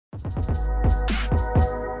And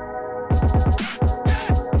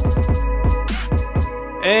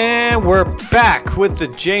we're back with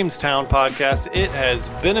the Jamestown podcast. It has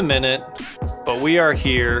been a minute, but we are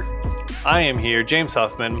here. I am here, James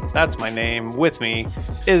Huffman. That's my name. With me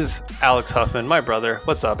is Alex Huffman, my brother.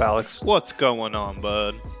 What's up, Alex? What's going on,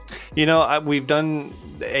 bud? You know, we've done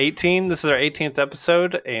 18. This is our 18th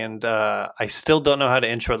episode, and I still don't know how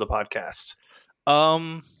to intro the podcast.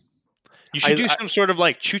 You should do some sort of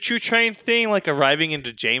like choo-choo train thing, like arriving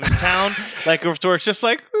into Jamestown, like where it's just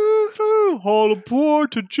like, all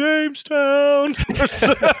aboard to Jamestown.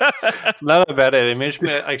 It's not a bad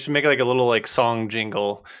idea. I should make like a little like song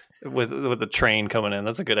jingle with the train coming in.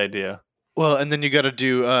 That's a good idea. Well, and then you got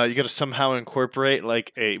to somehow incorporate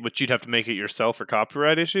like which you'd have to make it yourself for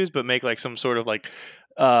copyright issues, but make like some sort of like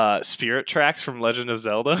spirit tracks from Legend of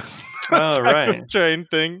Zelda. Oh, right. Train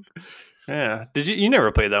thing. Yeah. You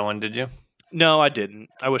never played that one, did you? No, I didn't.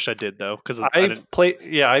 I wish I did though, because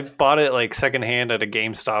I bought it like secondhand at a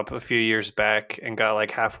GameStop a few years back and got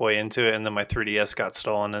like halfway into it, and then my 3DS got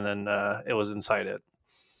stolen, and then it was inside it.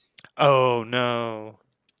 Oh no!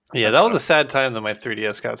 Yeah, that was a sad time that my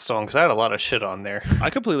 3DS got stolen because I had a lot of shit on there. I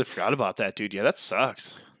completely forgot about that, dude. Yeah, that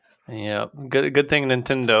sucks. Yeah, good thing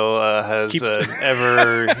Nintendo has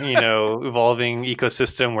ever evolving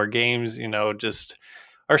ecosystem where games just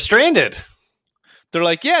are stranded. They're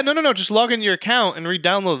like, yeah, no, just log into your account and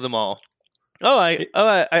re-download them all.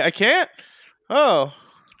 I can't? Oh.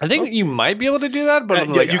 I think you might be able to do that, but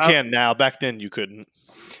you can now. Back then you couldn't.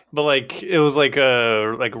 But like it was like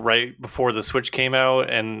right before the Switch came out,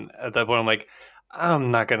 and at that point I'm like, I'm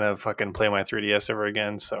not gonna fucking play my 3DS ever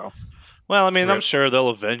again, so. Well, I mean, I'm sure they'll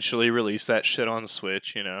eventually release that shit on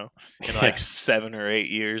Switch, in like 7 or 8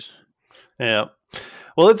 years. Yeah.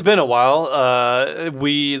 Well, it's been a while.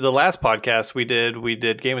 The last podcast we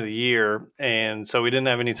did Game of the Year, and so we didn't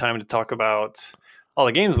have any time to talk about all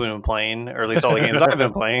the games we've been playing, or at least all the games I've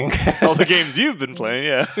been playing. All the games you've been playing,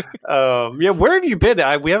 yeah. Where have you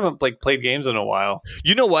been? We haven't played games in a while.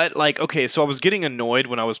 You know what? So I was getting annoyed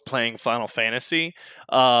when I was playing Final Fantasy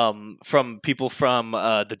from people from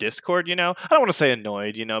the Discord. I don't want to say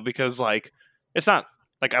annoyed, because it's not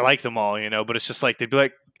like I like them all, but it's just like they'd be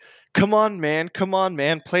like, Come on, man,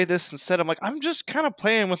 play this instead. I'm like, I'm just kind of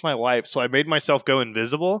playing with my wife. So I made myself go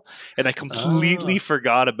invisible, and I completely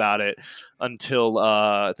forgot about it until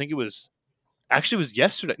I think it was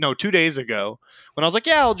yesterday. No, 2 days ago, when I was like,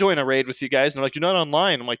 yeah, I'll join a raid with you guys. And they're like, you're not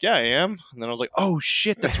online. I'm like, yeah, I am. And then I was like, oh,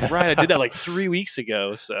 shit, that's right. I did that like 3 weeks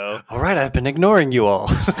ago. So, all right, I've been ignoring you all.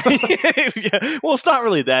 Yeah. Well, it's not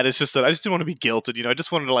really that. It's just that I just didn't want to be guilted. I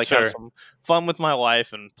just wanted to have some fun with my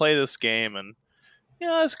wife and play this game. And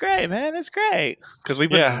it's great, man. It's great because we've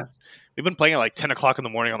been playing at like 10 o'clock in the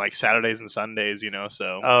morning on like Saturdays and Sundays.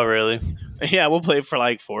 So. Oh, really? Yeah, we'll play for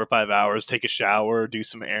like 4 or 5 hours, take a shower, do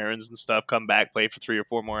some errands and stuff, come back, play for 3 or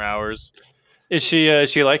 4 more hours. Is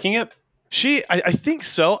she liking it? I think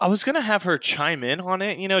so. I was going to have her chime in on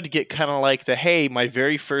it, to get kind of like hey, my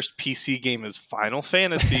very first PC game is Final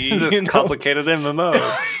Fantasy. This complicated MMO.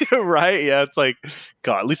 Right? Yeah, it's like,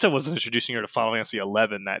 God, at least I wasn't introducing her to Final Fantasy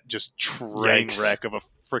 11, that just train wreck of a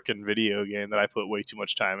freaking video game that I put way too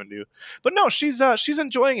much time into. But no, she's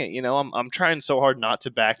enjoying it. I'm trying so hard not to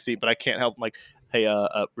backseat, but I can't help. I'm like, hey,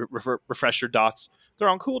 refresh your dots. They're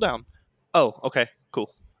on cooldown. Oh, okay, cool.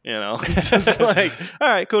 It's just like, all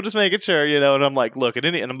right, cool, just making sure, and I'm like, look,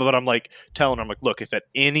 but I'm like telling her, I'm like, look, if at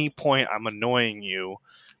any point I'm annoying you,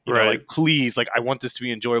 please, I want this to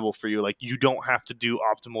be enjoyable for you. You don't have to do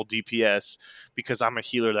optimal DPS because I'm a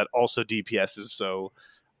healer that also DPSs, so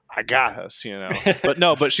I got us,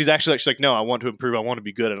 But she's like, no, I want to improve. I want to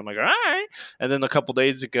be good. And I'm like, all right. And then a couple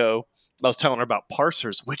days ago, I was telling her about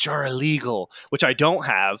parsers, which are illegal, which I don't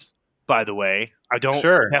have. By the way, I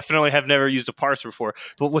definitely have never used a parser before.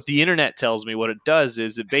 But what the internet tells me, what it does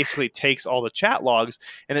is it basically takes all the chat logs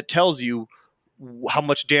and it tells you how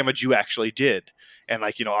much damage you actually did. And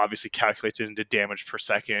obviously calculates it into damage per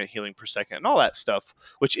second, healing per second, and all that stuff,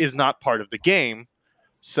 which is not part of the game.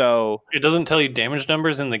 So it doesn't tell you damage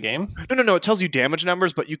numbers in the game? No. It tells you damage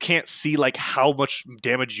numbers, but you can't see how much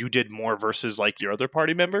damage you did more versus your other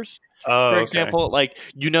party members. For example,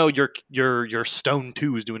 your Stone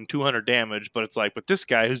 2 is doing 200 damage, but it's but this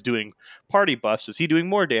guy who's doing party buffs, is he doing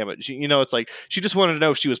more damage? It's she just wanted to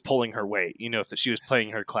know if she was pulling her weight, if she was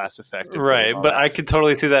playing her class effectively. Right, but I could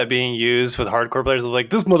totally see that being used with hardcore players.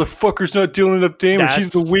 This motherfucker's not dealing enough damage.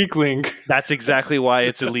 He's the weak link. That's exactly why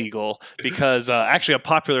it's illegal, because actually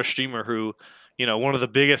a popular streamer who one of the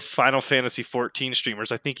biggest Final Fantasy 14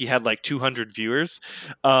 streamers. I think he had like 200 viewers.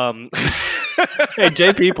 Um, Hey,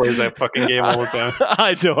 JP plays that fucking game all the time.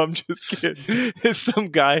 I know, I'm just kidding. It's some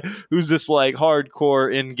guy who's this like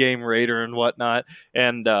hardcore in-game raider and whatnot,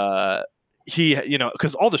 and he,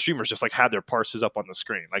 because all the streamers just like had their parses up on the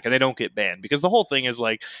screen, like, and they don't get banned because the whole thing is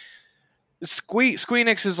like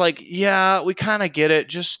Squeenix is like, yeah, we kind of get it.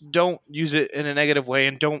 Just don't use it in a negative way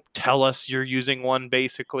and don't tell us you're using one,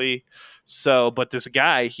 basically. So, but this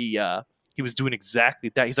guy, he was doing exactly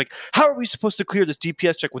that. He's like, how are we supposed to clear this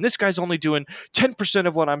DPS check when this guy's only doing 10%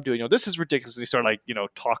 of what I'm doing? This is ridiculous. And he started like,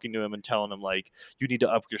 talking to him and telling him like, you need to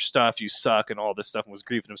up your stuff, you suck, and all this stuff, and was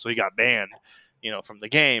griefing him. So he got banned, from the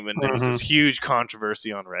game. And there was this huge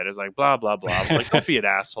controversy on Reddit. It's like, blah, blah, blah. I'm like, don't be an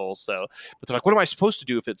asshole. So, but they're like, what am I supposed to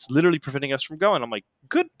do if it's literally preventing us from going? I'm like,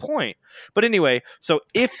 good point. But anyway, so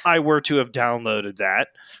if I were to have downloaded that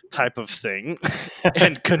type of thing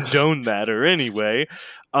and condoned that, or anyway,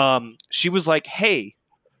 she was like, hey,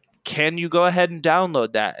 can you go ahead and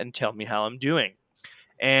download that and tell me how I'm doing?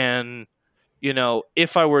 And,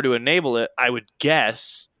 if I were to enable it, I would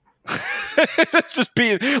guess it's just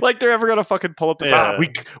being like they're ever gonna fucking pull up this.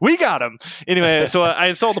 We got him anyway. So I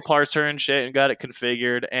installed the parser and shit and got it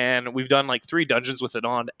configured, and we've done like 3 dungeons with it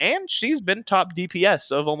on, and she's been top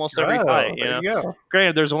DPS of almost every fight. You go.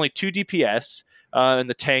 Granted, there's only 2 DPS in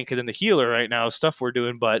the tank and then the healer right now. Stuff we're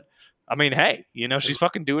doing, but I mean, hey, she's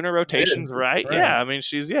fucking doing her rotations right. Yeah, I mean,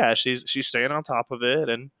 she's staying on top of it,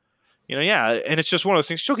 and. And it's just one of those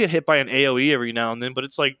things. She'll get hit by an AoE every now and then, but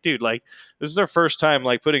it's like, dude, like, this is her first time,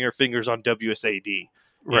 like, putting her fingers on WSAD,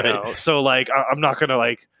 right? So, like, I'm not gonna,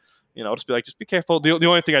 like, just be like, just be careful. The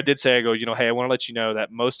only thing I did say, I go, hey, I want to let you know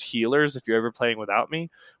that most healers, if you're ever playing without me,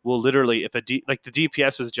 will literally, if the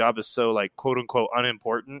DPS's job is so, like, quote unquote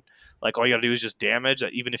unimportant, like, all you gotta do is just damage.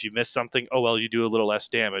 Even if you miss something, oh well, you do a little less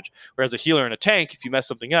damage. Whereas a healer in a tank, if you mess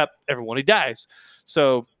something up, everyone he dies.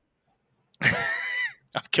 So.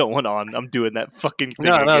 I'm going on. I'm doing that fucking thing.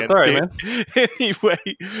 No, it's all right, man. Anyway,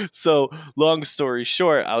 so long story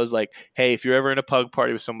short, I was like, hey, if you're ever in a pug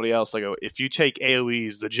party with somebody else, I go, if you take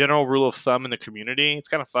AoEs, the general rule of thumb in the community, it's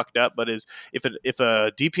kind of fucked up, but is if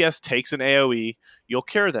a DPS takes an AoE, you'll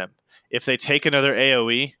cure them. If they take another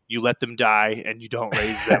AoE, you let them die and you don't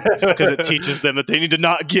raise them because it teaches them that they need to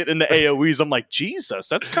not get in the AoEs. I'm like, Jesus,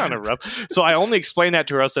 that's kind of rough. So I only explained that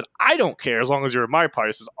to her. I said, I don't care as long as you're in my party.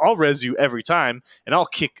 I says, I'll res you every time and I'll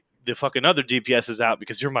kick the fucking other DPSs out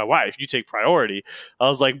because you're my wife. You take priority. I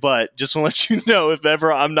was like, but just want to let you know, if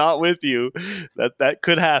ever I'm not with you, that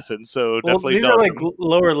could happen. So definitely these are like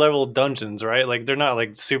lower level dungeons, right? Like they're not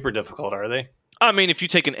like super difficult, are they? I mean, if you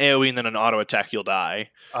take an AoE and then an auto attack, you'll die.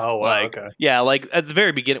 Oh, wow, okay. Yeah, like at the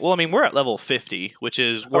very beginning. Well, I mean, we're at level 50, which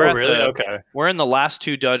is we're in the last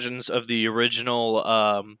 2 dungeons of the original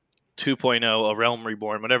 2.0, a Realm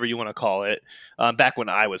Reborn, whatever you want to call it. Back when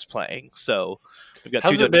I was playing, so we've got.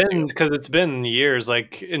 How's it been? Because it's been years.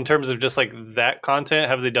 Like in terms of just like that content,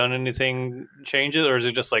 have they done anything changes, or is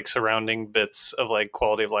it just like surrounding bits of like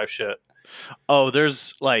quality of life shit? Oh,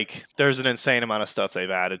 there's an insane amount of stuff they've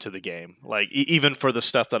added to the game. Like even for the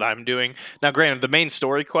stuff that I'm doing. Now, granted, the main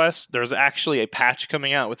story quest, there's actually a patch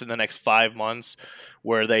coming out within the next 5 months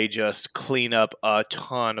where they just clean up a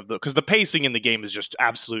ton of because the pacing in the game is just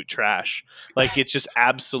absolute trash. Like it's just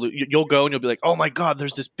absolute. You'll go and you'll be like, oh my god,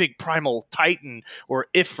 there's this big primal titan or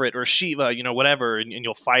Ifrit or Shiva, whatever, and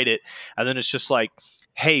you'll fight it, and then it's just like,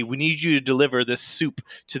 hey, we need you to deliver this soup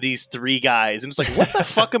to these 3 guys. And it's like, what the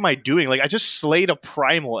fuck am I doing? Like, I just slayed a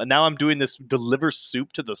primal, and now I'm doing this deliver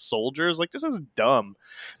soup to the soldiers? Like, this is dumb.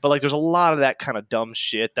 But, like, there's a lot of that kind of dumb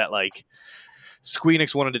shit that, like,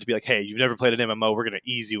 Squeenix wanted it to be like, hey, you've never played an MMO, we're going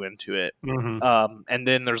to ease you into it. Mm-hmm. And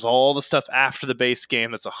then there's all the stuff after the base game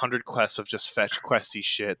that's 100 quests of just fetch questy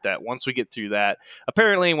shit that once we get through that,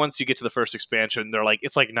 apparently once you get to the first expansion, they're like,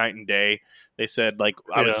 it's like night and day. They said, like,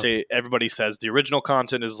 I would say everybody says the original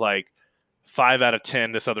content is like 5 out of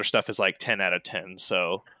 10. This other stuff is like 10 out of 10.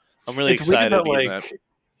 So I'm really excited about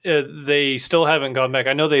that. They still haven't gone back.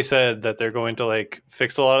 I know they said that they're going to like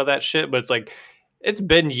fix a lot of that shit, but it's like, it's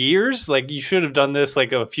been years. Like you should have done this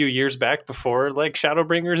like a few years back before like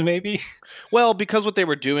Shadowbringers, maybe. Well, because what they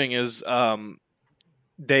were doing is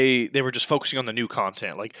they were just focusing on the new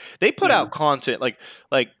content. Like they put out content like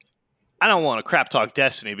I don't want to crap talk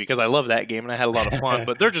Destiny because I love that game and I had a lot of fun,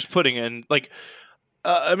 but they're just putting in like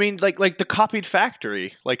I mean like the copied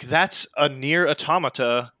factory. Like that's a near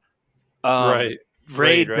automata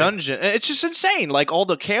raid dungeon. And it's just insane, like all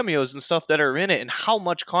the cameos and stuff that are in it and how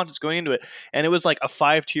much content's going into it. And it was like a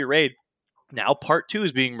 5-tier raid now part 2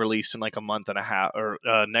 is being released in like a month and a half, or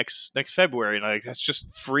next February, and like that's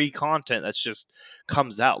just free content that's just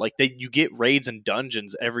comes out. Like you get raids and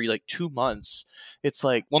dungeons every like 2 months. It's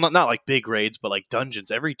like, well, not like big raids, but like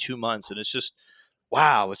dungeons every 2 months, and it's just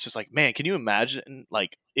wow. It's just like, man, can you imagine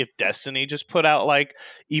like if Destiny just put out like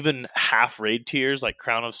even half raid tiers like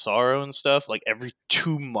Crown of Sorrow and stuff like every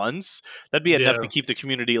 2 months? That'd be enough to keep the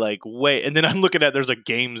community like way. And then I'm looking at there's a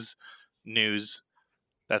games news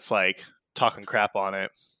that's like talking crap on it.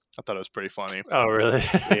 I thought it was pretty funny. Oh, really?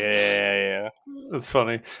 Yeah. That's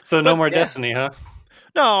funny. So no more Destiny, huh?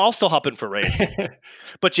 No, I'll still hop in for raids.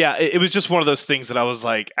 But yeah, it was just one of those things that I was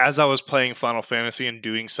like, as I was playing Final Fantasy and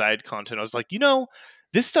doing side content, I was like,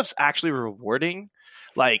 this stuff's actually rewarding.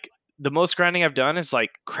 Like, the most grinding I've done is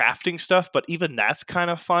like crafting stuff, but even that's kind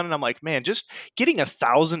of fun. And I'm like, man, just getting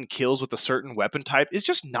 1,000 kills with a certain weapon type is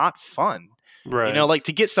just not fun. Right. Like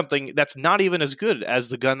to get something that's not even as good as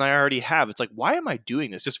the gun I already have. It's like, why am I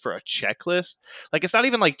doing this? Just for a checklist? Like, it's not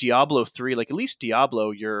even like Diablo 3. Like, at least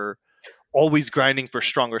Diablo, you're always grinding for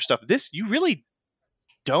stronger stuff. This, you really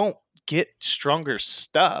don't get stronger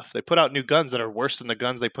stuff. They put out new guns that are worse than the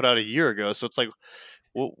guns they put out a year ago. So it's like,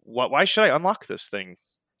 well, why should I unlock this thing?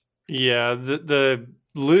 Yeah, the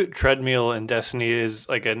loot treadmill in Destiny is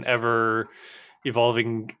like an ever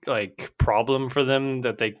evolving like problem for them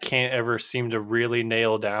that they can't ever seem to really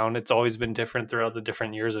nail down. It's always been different throughout the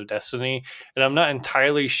different years of Destiny, and I'm not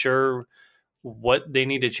entirely sure what they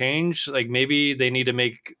need to change. Like maybe they need to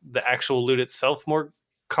make the actual loot itself more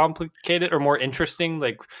complicated or more interesting.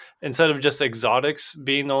 Like instead of just exotics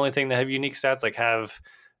being the only thing that have unique stats, like have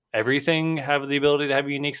everything have the ability to have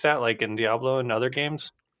a unique stat, like in Diablo and other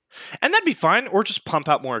games. And that'd be fine, or just pump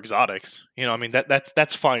out more exotics. I mean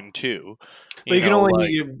that's fine too. But you can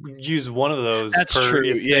only use one of those. That's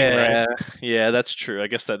true. Right? Yeah, that's true. I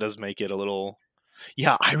guess that does make it a little.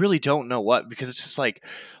 Yeah, I really don't know what, because it's just like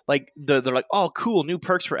they're like, oh, cool, new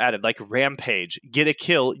perks were added, like Rampage. Get a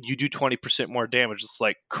kill, you do 20% more damage. It's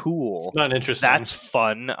like, cool. It's not interesting. That's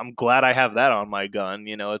fun. I'm glad I have that on my gun.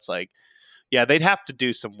 It's like, yeah, they'd have to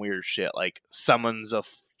do some weird shit, like summons a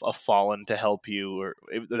fallen to help you, or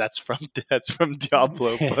that's from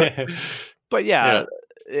Diablo. But yeah.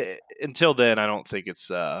 Until then, I don't think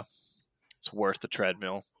it's worth the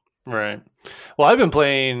treadmill. Right. Well, I've been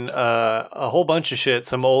playing a whole bunch of shit,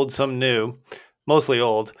 some old, some new, mostly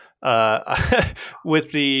old.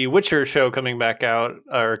 With the Witcher show coming out,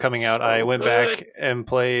 I went back and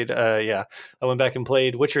played. I went back and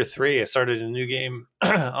played Witcher 3. I started a new game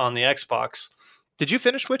on the Xbox. Did you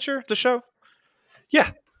finish Witcher, the show?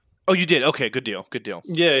 Yeah. Oh, you did? Okay, good deal.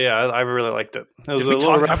 Yeah. I really liked it. Have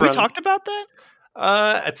we talked about that?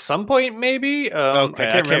 At some point, maybe. Okay,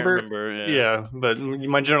 I can't remember. Yeah, but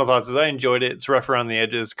my general thoughts is I enjoyed it. It's rough around the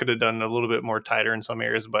edges. Could have done a little bit more tighter in some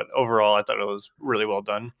areas, but overall, I thought it was really well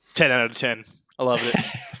done. 10 out of 10. I loved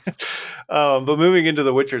it. But moving into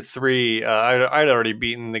The Witcher 3, I'd already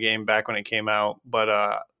beaten the game back when it came out,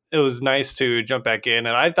 but it was nice to jump back in.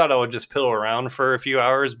 And I thought I would just piddle around for a few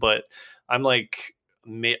hours, but I'm like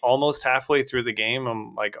almost halfway through the game.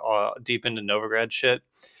 I'm like deep into Novigrad shit.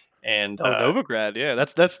 And Novigrad, yeah,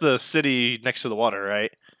 that's the city next to the water,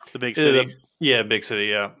 right? The big city. Big city,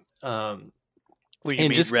 yeah. Where you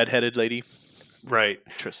meet redheaded lady, right?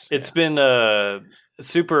 Triss. It's been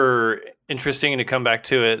super interesting to come back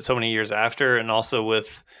to it so many years after, and also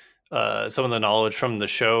with some of the knowledge from the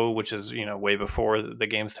show, which is way before the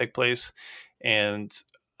games take place, and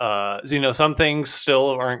some things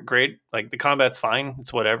still aren't great. Like the combat's fine,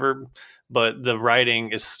 it's whatever, but the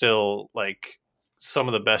writing is still like some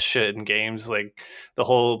of the best shit in games, like the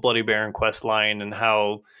whole Bloody Baron quest line and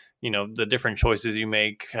how the different choices you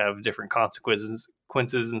make have different consequences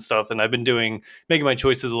and stuff. And I've been making my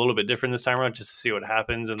choices a little bit different this time around just to see what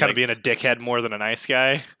happens. And kind of being a dickhead more than a nice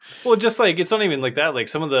guy. Well, just like it's not even like that. Like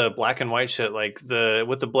some of the black and white shit, like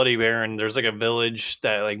with the Bloody Baron, there's like a village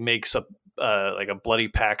that like makes a like a bloody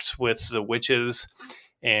pact with the witches,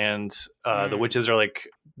 and the witches are like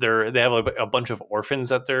they have a bunch of orphans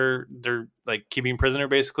that they're like keeping prisoner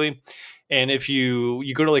basically. And if you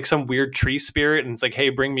go to like some weird tree spirit and it's like, hey,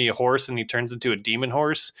 bring me a horse, and he turns into a demon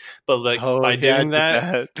horse, but like by doing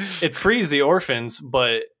that, it frees the orphans.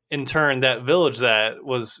 But in turn, that village that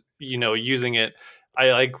was using it,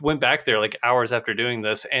 I like went back there like hours after doing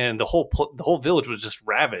this, and the whole village was just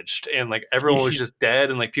ravaged, and like everyone was just dead,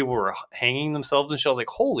 and like people were hanging themselves and shit. I was like,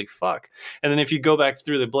 holy fuck. And then if you go back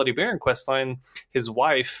through the Bloody Baron quest line, his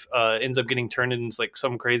wife ends up getting turned into like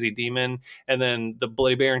some crazy demon, and then the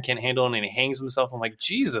Bloody Baron can't handle it and he hangs himself. I'm like,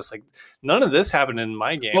 Jesus, like none of this happened in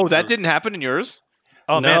my game. Oh, that didn't happen in yours?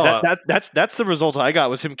 Oh no, man, that's the result I got,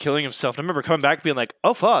 was him killing himself. I remember coming back being like,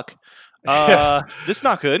 oh fuck, This is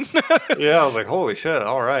not good. Yeah, I was like, holy shit,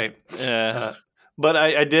 all right. Yeah. But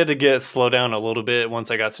I did get slow down a little bit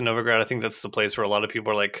once I got to Novigrad. I think that's the place where a lot of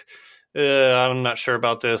people are like, I'm not sure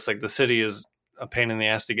about this. Like the city is a pain in the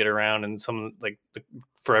ass to get around, and some like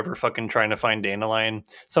forever fucking trying to find dandelion.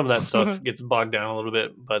 Some of that stuff gets bogged down a little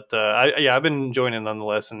bit. But I've been enjoying it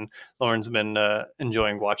nonetheless, and Lauren's been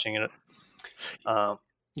enjoying watching it.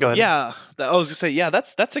 Go ahead. Yeah, I was gonna say, yeah,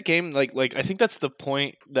 that's a game like I think that's the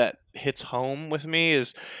point that hits home with me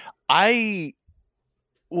is I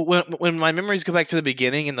when my memories go back to the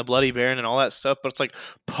beginning and the Bloody Baron and all that stuff, but it's like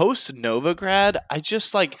post Novigrad, I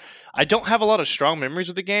just like I don't have a lot of strong memories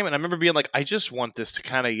with the game, and I remember being like, I just want this to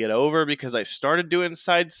kind of get over because I started doing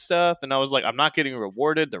side stuff, and I was like, I'm not getting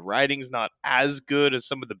rewarded. The writing's not as good as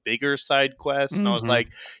some of the bigger side quests, and I was like,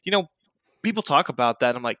 people talk about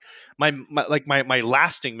that. And I'm like, my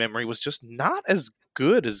lasting memory was just not as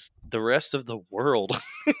good as the rest of the world.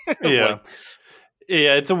 Yeah.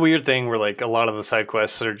 Yeah, it's a weird thing where like a lot of the side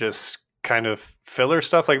quests are just kind of filler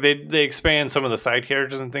stuff. Like they expand some of the side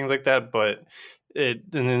characters and things like that, but and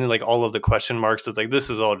then like all of the question marks, it's like this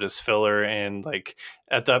is all just filler. And like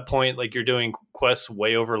at that point, like you're doing quests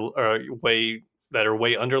way that are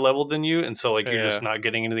way under leveled than you, and so like you're just not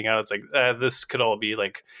getting anything out. It's like this could all be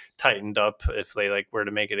like tightened up if they like were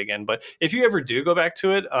to make it again. But if you ever do go back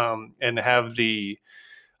to it and have the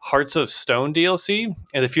Hearts of Stone DLC,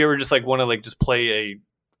 and if you ever just like want to like just play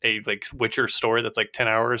a like Witcher story that's like 10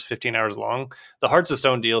 hours 15 hours long, the Hearts of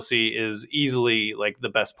Stone DLC is easily like the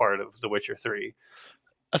best part of The Witcher 3.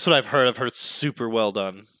 That's what I've heard. I've heard it's super well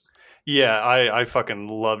done. Yeah, I fucking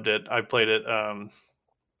loved it. I played it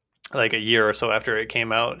like a year or so after it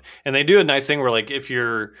came out, and they do a nice thing where like if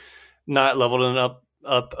you're not leveled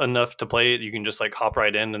up enough to play it, you can just like hop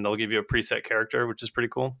right in and they'll give you a preset character, which is pretty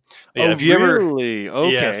cool. But yeah, if you really ever,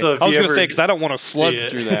 okay. Yeah, so I was gonna say because I don't want to slug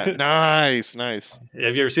through that. Nice. Yeah,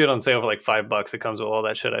 if you ever see it on sale for like $5, it comes with all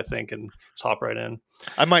that shit, I think, and just hop right in.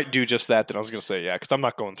 I might do just that. Then I was gonna say because I'm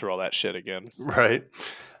not going through all that shit again. Right.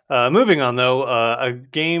 Moving on though, a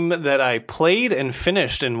game that I played and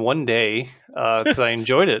finished in one day because I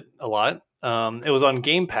enjoyed it a lot. It was on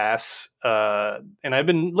Game Pass, and I've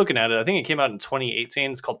been looking at it. I think it came out in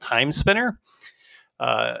 2018. It's called Time Spinner.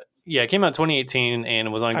 It came out in 2018 and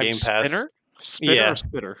it was on Game Pass. Spinner or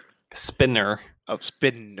Spitter? Spinner. Oh,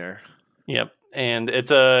 Spinner. Yep. And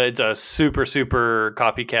it's a super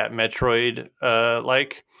copycat Metroid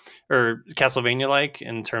like or Castlevania like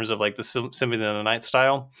in terms of like the Symphony of the Night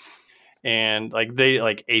style. And like they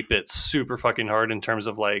like ape it super fucking hard in terms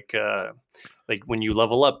of like when you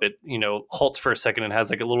level up, it halts for a second and has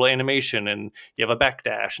like a little animation, and you have a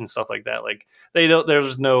backdash and stuff like that. Like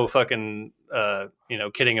there's no fucking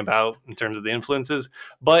kidding about in terms of the influences,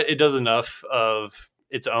 but it does enough of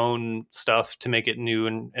its own stuff to make it new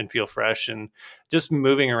and feel fresh. And just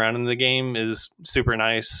moving around in the game is super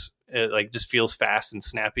nice. It like just feels fast and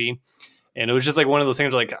snappy. And it was just like one of those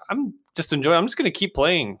things like I'm just going to keep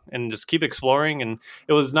playing and just keep exploring. And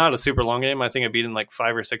it was not a super long game. I think I beat it in like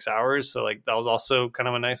 5 or 6 hours. So like that was also kind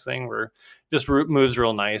of a nice thing where it just moves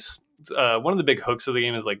real nice. One of the big hooks of the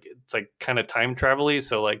game is like it's like kind of time travel-y.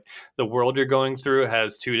 So like the world you're going through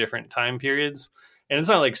has 2 different time periods. And it's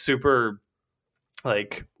not like super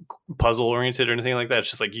like puzzle oriented or anything like that. It's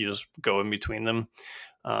just like you just go in between them.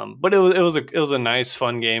 But it was a nice,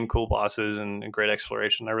 fun game, cool bosses, and great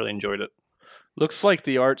exploration. I really enjoyed it. Looks like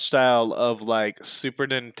the art style of like Super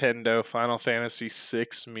Nintendo Final Fantasy VI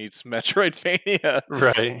meets Metroidvania.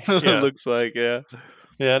 Right. Yeah. It looks like, yeah.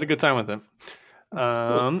 Yeah, I had a good time with it.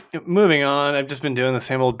 Moving on, I've just been doing the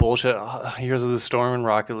same old bullshit. Heroes of the Storm and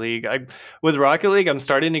Rocket League. With Rocket League, I'm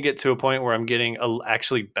starting to get to a point where I'm getting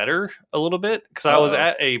actually better a little bit because I was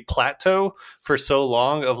at a plateau for so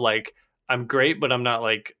long of like I'm great, but I'm not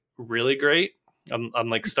like really great. I'm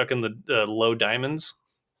like stuck in the low diamonds.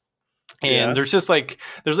 And there's just like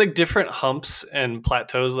different humps and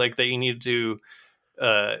plateaus like that you need to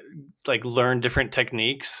like learn different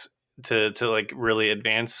techniques to like really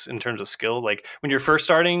advance in terms of skill. Like when you're first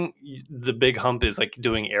starting, the big hump is like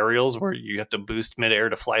doing aerials where you have to boost midair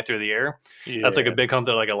to fly through the air. That's like a big hump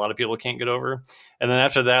that like a lot of people can't get over. And then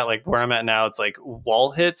after that, like where I'm at now, it's like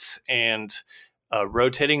wall hits and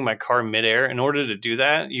rotating my car midair. In order to do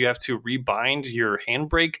that, you have to rebind your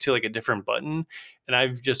handbrake to like a different button. And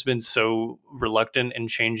I've just been so reluctant in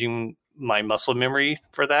changing my muscle memory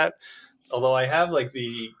for that. Although I have like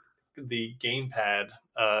the gamepad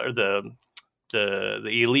or the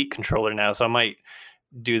Elite controller now, so I might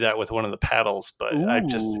do that with one of the paddles. But I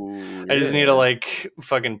just need to like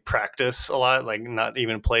fucking practice a lot, like not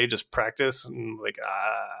even play, just practice. And like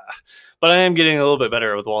but I am getting a little bit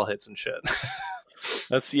better with wall hits and shit.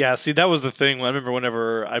 See, that was the thing. I remember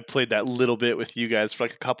whenever I played that little bit with you guys for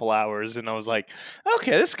like a couple hours, and I was like,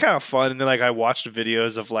 okay, this is kind of fun. And then like I watched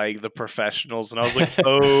videos of like the professionals, and I was like,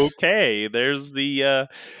 okay, there's the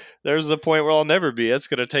point where I'll never be. It's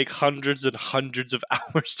gonna take hundreds and hundreds of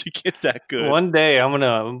hours to get that good. One day I'm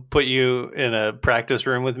gonna put you in a practice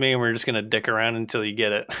room with me, and we're just gonna dick around until you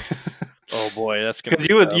get it. Oh boy, that's gonna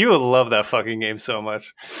because you would love that fucking game so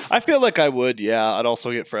much. I feel like I would. Yeah, I'd also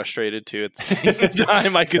get frustrated too at the same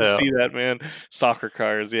time. I could see that, man. Soccer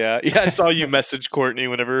cars. Yeah. I saw you message Courtney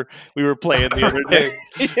whenever we were playing the other day,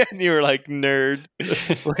 and you were like, "Nerd,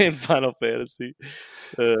 playing Final Fantasy."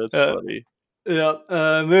 That's funny. Yeah.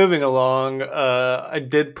 Moving along. I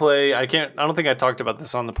did play. I don't think I talked about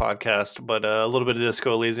this on the podcast, but a little bit of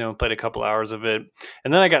Disco Elysium. I played a couple hours of it,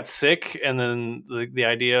 and then I got sick. And then the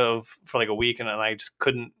idea of for like a week, and then I just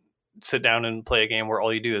couldn't sit down and play a game where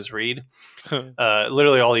all you do is read.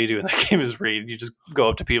 Literally, all you do in that game is read. You just go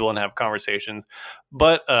up to people and have conversations.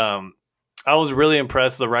 But I was really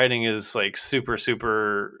impressed. The writing is like super,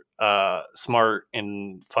 super smart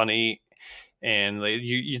and funny. And like,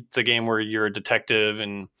 it's a game where you're a detective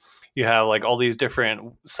and you have like all these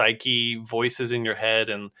different psyche voices in your head,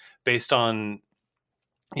 and based on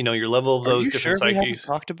your level of those different psyches. We haven't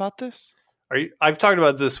talked about this? I've talked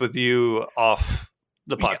about this with you off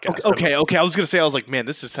the podcast. Okay. I was gonna say, I was like, man,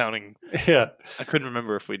 this is sounding. Yeah, I couldn't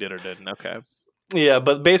remember if we did or didn't. Okay. Yeah,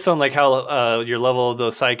 but based on like how your level of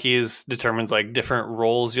those psyches determines like different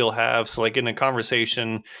roles you'll have. So like in a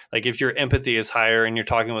conversation, like if your empathy is higher and you're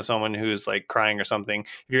talking with someone who's like crying or something,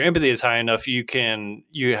 if your empathy is high enough, you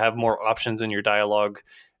have more options in your dialogue,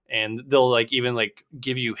 and they'll like even like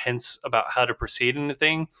give you hints about how to proceed in the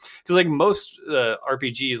thing. Because like most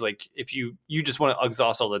RPGs, like if you just want to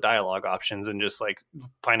exhaust all the dialogue options and just like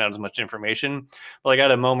find out as much information. But like I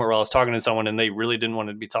had a moment where I was talking to someone and they really didn't want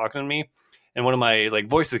to be talking to me. And one of my like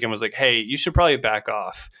voices again was like, "Hey, you should probably back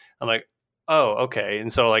off." I'm like, "Oh, okay."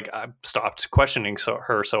 And so like I stopped questioning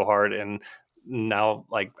her so hard, and now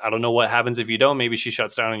like I don't know what happens if you don't. Maybe she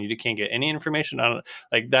shuts down and you can't get any information. I don't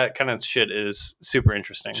like that kind of shit is super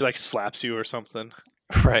interesting. She like slaps you or something,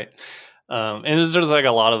 right? And there's like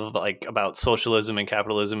a lot of like about socialism and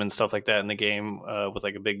capitalism and stuff like that in the game, with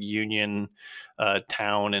like a big union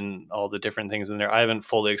town and all the different things in there. I haven't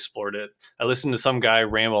fully explored it. I listened to some guy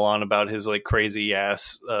ramble on about his like crazy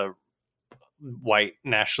ass white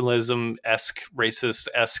nationalism esque, racist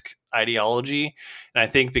esque ideology, and I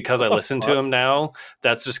think because I listen to him now,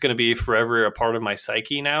 that's just going to be forever a part of my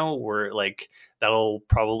psyche now, where like that'll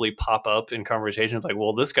probably pop up in conversations like,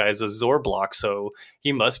 well, this guy's a Zorblock, so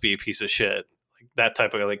he must be a piece of shit. Like that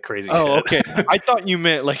type of like crazy shit. Oh, okay. I thought you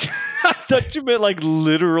meant like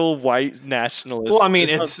literal white nationalists. Well, I mean,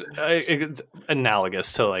 it's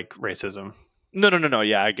analogous to like racism. No.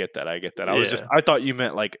 Yeah, I get that. I thought you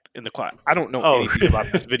meant like in the quiet. I don't know anything about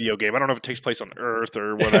this video game. I don't know if it takes place on Earth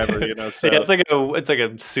or whatever, So. Yeah, it's like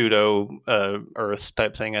a pseudo Earth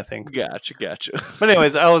type thing, I think. Gotcha. But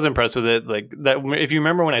anyways, I was impressed with it. Like that, if you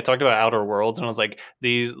remember when I talked about Outer Worlds, and I was like,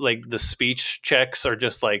 these like the speech checks are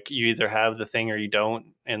just like you either have the thing or you don't,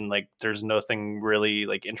 and like there's nothing really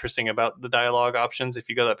like interesting about the dialogue options if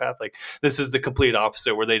you go that path. Like this is the complete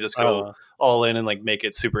opposite, where they just go all in and like make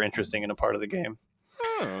it super interesting and a part of the game.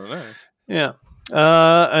 Oh, nice. Yeah.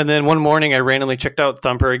 And then one morning I randomly checked out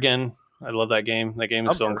Thumper again. I love that game. That game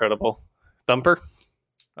is so incredible. Thumper?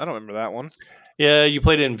 I don't remember that one. Yeah, you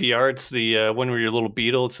played it in VR. It's the one where you're a little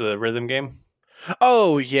beetle. It's a rhythm game.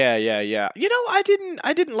 Oh, yeah. I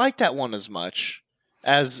didn't like that one as much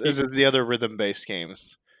as the other rhythm-based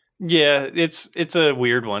games. Yeah, it's a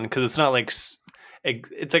weird one because it's not like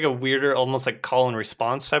it's like a weirder, almost like call and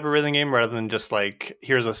response type of rhythm game rather than just like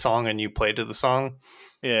here's a song and you play to the song.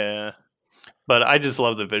 Yeah, but I just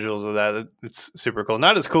love the visuals of that. It's super cool.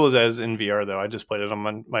 Not as cool as in VR though. I just played it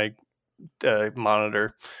on my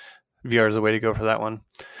monitor. VR is the way to go for that one.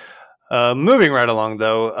 Moving right along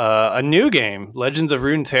though, a new game, Legends of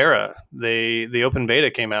Runeterra. The open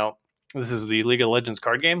beta came out. This is the League of Legends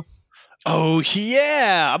card game. Oh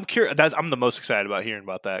yeah, I'm curious. I'm the most excited about hearing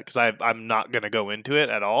about that because I'm not gonna go into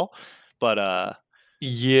it at all. But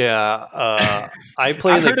yeah, I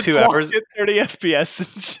played like 2 hours, 30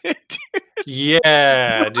 FPS and shit. Dude.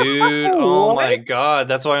 Yeah, dude. Oh my god,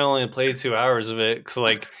 that's why I only played 2 hours of it. Cause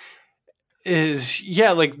like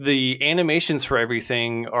like the animations for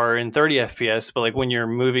everything are in 30 FPS, but like when you're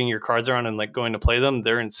moving your cards around and like going to play them,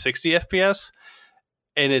 they're in 60 FPS.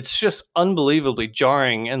 And it's just unbelievably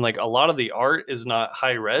jarring. And like a lot of the art is not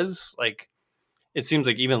high res. Like it seems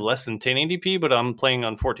like even less than 1080p, but I'm playing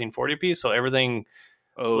on 1440p. So everything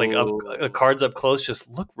like cards up close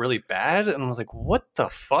just look really bad, and I was like, what the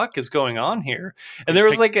fuck is going on here? And there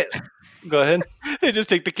was like go ahead. They just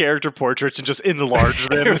take the character portraits and just enlarge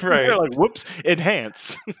them. Right. They're like, whoops,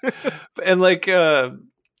 enhance. And like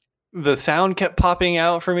the sound kept popping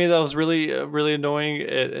out for me. That was really really annoying.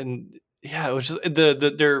 And yeah, it was just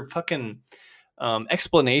their fucking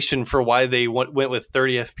explanation for why they went with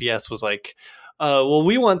 30 FPS was like, well,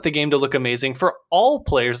 we want the game to look amazing for all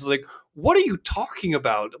players. It's like, what are you talking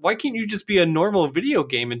about? Why can't you just be a normal video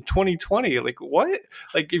game in 2020? Like, what?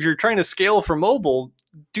 Like, if you're trying to scale for mobile,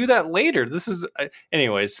 do that later. This is,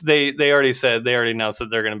 anyways. They already announced that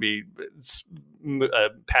they're going to be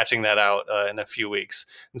patching that out in a few weeks,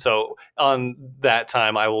 and so on that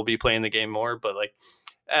time, I will be playing the game more. But like,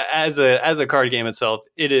 as a card game itself,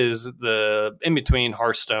 it is the in between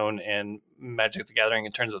Hearthstone and Magic the Gathering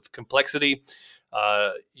in terms of complexity.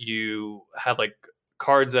 You have like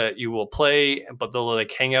cards that you will play, but they'll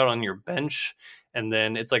like hang out on your bench, and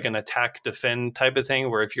then it's like an attack defend type of thing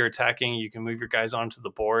where if you're attacking, you can move your guys onto the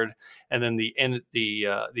board, and then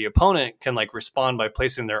the opponent can like respond by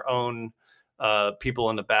placing their own people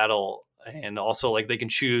in the battle, and also like they can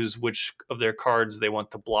choose which of their cards they want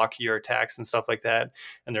to block your attacks and stuff like that.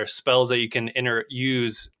 And there are spells that you can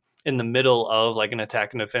use in the middle of like an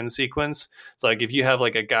attack and defense sequence. So like if you have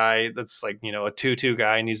like a guy that's like, you know, a 2/2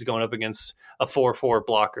 guy and he's going up against a 4/4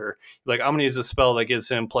 blocker, like I'm gonna use a spell that gives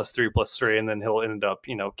him +3/+3, and then he'll end up,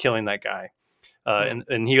 you know, killing that guy.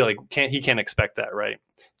 And he like can't expect that, right?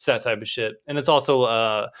 It's that type of shit. And it's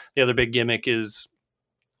also the other big gimmick is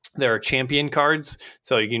there are champion cards,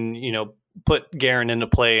 so you can, you know, put Garen into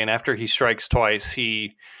play, and after he strikes twice,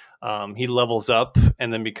 he levels up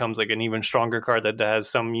and then becomes like an even stronger card that has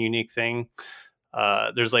some unique thing.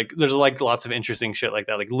 There's lots of interesting shit like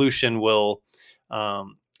that. Like Lucian will,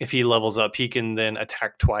 if he levels up, he can then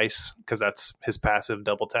attack twice because that's his passive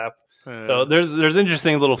double tap. So there's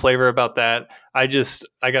interesting little flavor about that. I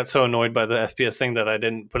got so annoyed by the FPS thing that I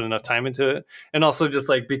didn't put enough time into it. And also just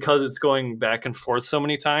like because it's going back and forth so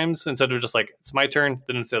many times, instead of just like it's my turn,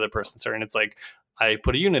 then it's the other person's turn. It's like I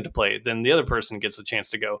put a unit to play, then the other person gets a chance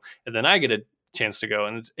to go, and then I get a chance to go,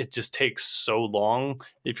 and it just takes so long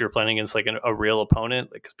if you're playing against like a real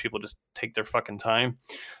opponent, like because people just take their fucking time.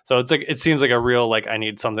 So it's like it seems like a real like I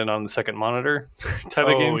need something on the second monitor type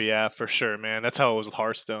of game. Oh yeah, for sure, man. That's how it was with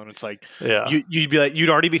Hearthstone. It's like you'd be like, you'd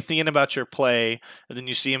already be thinking about your play, and then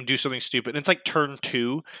you see him do something stupid, and it's like turn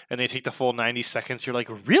 2, and they take the full 90 seconds. You're like,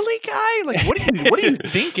 really, guy? Like, what are you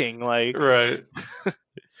thinking? Like, right.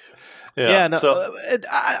 Yeah, no, so,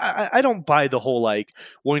 I don't buy the whole like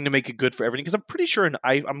wanting to make it good for everything, because I'm pretty sure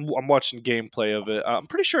I'm watching gameplay of it. I'm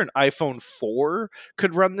pretty sure an iPhone 4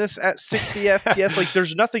 could run this at 60 FPS. Like,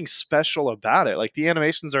 there's nothing special about it. Like, the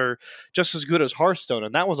animations are just as good as Hearthstone,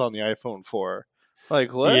 and that was on the iPhone 4.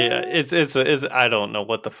 Like, what? Yeah, it's I don't know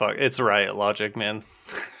what the fuck. It's Riot Logic, man.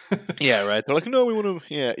 Yeah, right. They're like, no, we want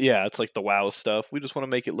to. Yeah. It's like the WoW stuff. We just want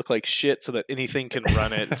to make it look like shit so that anything can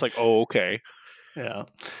run it. It's like, oh, okay. Yeah.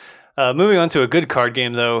 Moving on to a good card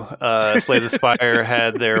game, though, Slay the Spire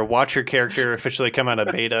had their Watch Your Character officially come out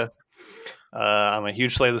of beta. I'm a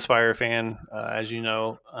huge Slay the Spire fan, as you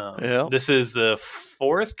know. This is the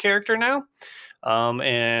 4th character now,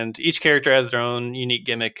 and each character has their own unique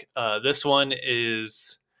gimmick. This one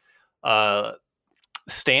is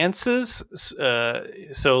stances,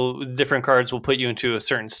 so different cards will put you into a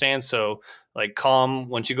certain stance. So, like Calm,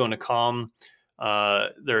 once you go into Calm,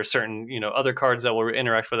 there are certain, you know, other cards that will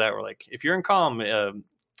interact with that. Where like if you're in Calm,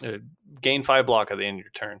 gain 5 block at the end of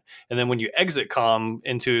your turn, and then when you exit Calm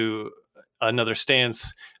into another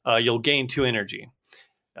stance, you'll gain 2 energy.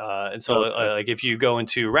 And so like if you go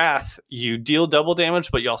into Wrath, you deal double damage,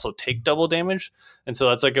 but you also take double damage. And so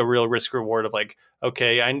that's like a real risk reward of like,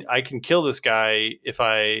 okay, I can kill this guy if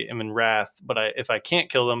I am in Wrath, but if I can't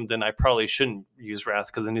kill him, then I probably shouldn't use Wrath,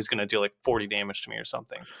 because then he's going to deal like 40 damage to me or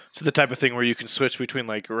something. So the type of thing where you can switch between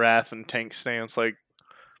like Wrath and tank stance like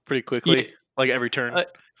pretty quickly, like every turn.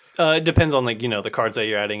 It depends on like, you know, the cards that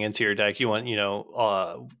you're adding into your deck. You want, you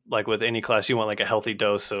know, like with any class, you want like a healthy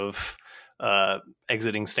dose of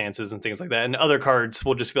exiting stances and things like that. And other cards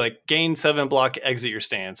will just be like gain 7 block, exit your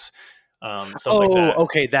stance. Like that.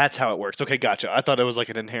 Okay, that's how it works. Okay, gotcha. I thought it was like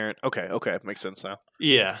an inherent. Okay, makes sense now.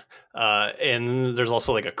 Yeah, and there's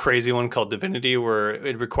also like a crazy one called Divinity, where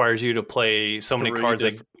it requires you to play so many cards.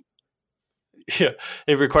 Like, yeah,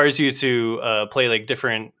 it requires you to play like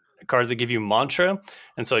different cards that give you mantra,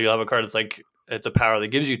 and so you'll have a card that's like, it's a power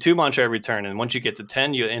that gives you 2 mantra every turn, and once you get to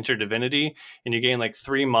 10, you enter Divinity, and you gain like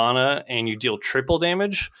 3 mana, and you deal triple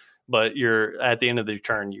damage. but you're at the end of the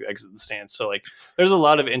turn, you exit the stance. So like there's a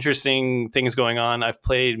lot of interesting things going on. I've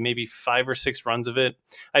played maybe 5 or 6 runs of it.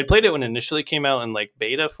 I played it when it initially came out in like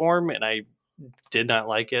beta form, and I did not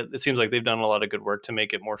like it. It seems like they've done a lot of good work to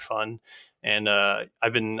make it more fun, and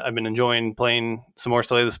I've been enjoying playing some more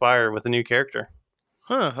Slay the Spire with a new character.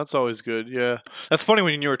 Huh, that's always good. Yeah, that's funny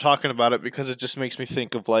when you were talking about it, because it just makes me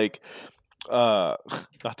think of like,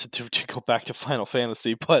 not to go back to Final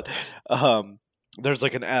Fantasy, but there's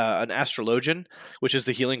like an astrologian, which is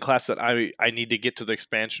the healing class that I need to get to the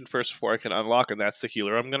expansion first before I can unlock, and that's the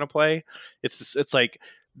healer I'm gonna play. It's like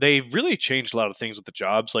they really changed a lot of things with the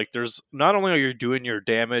jobs. Like there's not only are you doing your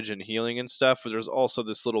damage and healing and stuff, but there's also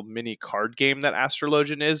this little mini card game that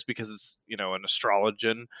astrologian is, because it's an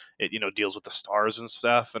astrologian. It deals with the stars and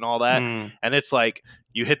stuff and all that, and it's like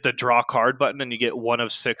you hit the draw card button and you get one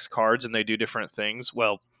of 6 cards and they do different things.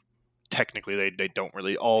 Well, technically they don't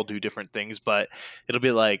really all do different things, but it'll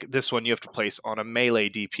be like this one you have to place on a melee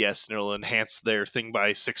DPS and it'll enhance their thing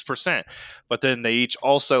by 6%. But then they each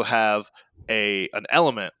also have an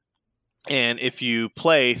element, and if you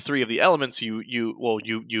play 3 of the elements, you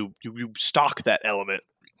stock that element.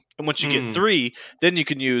 And once you get 3, then you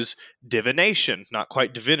can use divination, not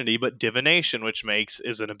quite divinity, but divination, which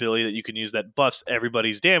is an ability that you can use that buffs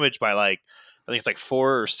everybody's damage by like, I think it's like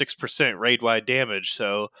 4 or 6% raid-wide damage.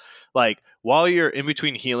 So, like, while you're in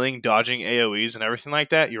between healing, dodging AoEs, and everything like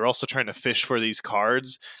that, you're also trying to fish for these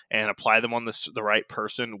cards and apply them on the right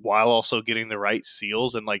person, while also getting the right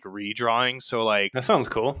seals and like redrawing. So, like, that sounds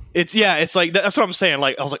cool. It's like that's what I'm saying.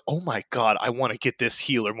 Like, I was like, oh my god, I want to get this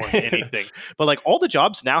healer more than anything. But like, all the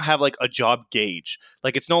jobs now have like a job gauge.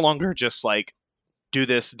 Like, it's no longer just like do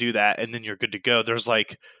this, do that, and then you're good to go. There's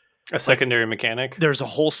like a secondary mechanic. There's a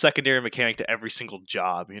whole secondary mechanic to every single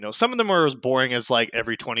job. Some of them are as boring as like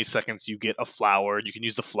every 20 seconds you get a flower. You can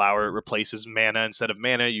use the flower. It replaces mana. Instead of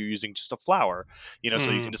mana, you're using just a flower.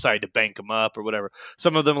 So you can decide to bank them up or whatever.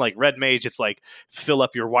 Some of them, like Red Mage, it's like fill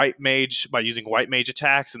up your White Mage by using White Mage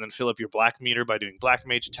attacks, and then fill up your Black Meter by doing Black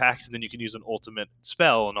Mage attacks, and then you can use an ultimate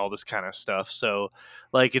spell and all this kind of stuff. So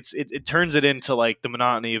like it turns it into like the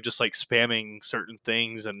monotony of just like spamming certain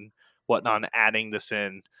things and whatnot and adding this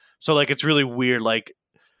in. So like it's really weird. Like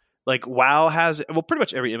WoW has, well, pretty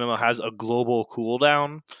much every MMO has a global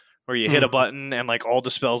cooldown where you hit a button and like all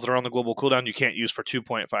the spells that are on the global cooldown you can't use for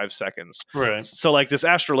 2.5 seconds. Right. So like this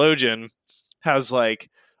astrologian has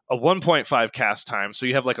like a 1.5 cast time, so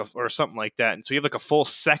you have like or something like that, and so you have like a full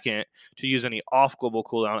second to use any off global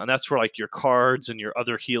cooldown, and that's where like your cards and your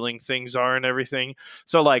other healing things are and everything.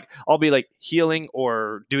 So like I'll be like healing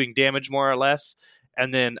or doing damage more or less,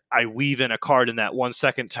 and then I weave in a card in that 1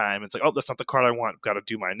 second time. It's like, oh, that's not the card I want. Got to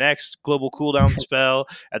do my next global cooldown spell,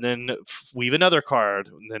 and then weave another card.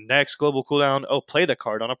 And then next global cooldown, oh, play the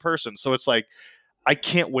card on a person. So it's like, I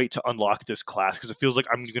can't wait to unlock this class, because it feels like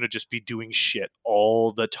I'm going to just be doing shit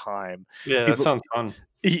all the time. Yeah, that sounds fun.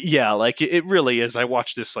 Yeah, like it really is. I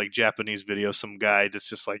watched this like Japanese video, some guy that's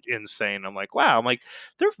just like insane. I'm like, wow. I'm like,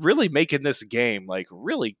 they're really making this game like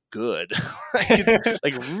really good. Like, it's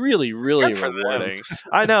like really, really rewarding.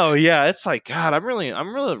 I know. Yeah, it's like, God, I'm really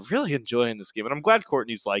enjoying this game, and I'm glad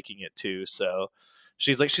Courtney's liking it too. So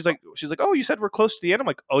she's like, oh, you said we're close to the end. I'm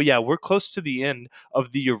like, oh yeah, we're close to the end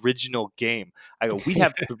of the original game. I go, we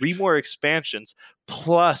have 3 more expansions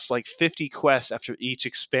plus like 50 quests after each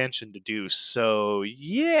expansion to do. So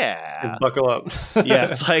yeah, buckle up. Yeah,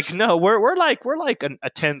 it's like, no, we're like a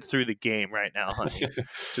 10th through the game right now, honey.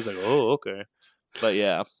 She's like, oh, okay. But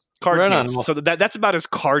yeah, card games. So that's about as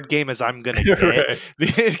card game as I'm gonna get. Right.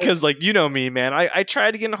 Because like, you know me, man, I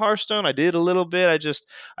tried to get into Hearthstone. I did a little bit.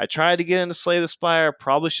 I tried to get into Slay the Spire.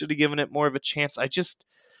 Probably should have given it more of a chance. I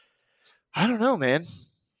don't know, man.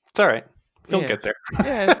 It's all right. You'll get there.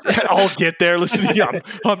 Yeah, I'll get there. Listen,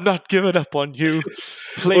 I'm not giving up on you.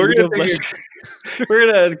 We're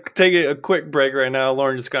gonna take a quick break right now.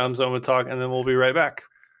 Lauren just got home to talk, and then we'll be right back.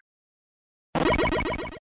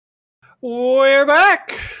 We're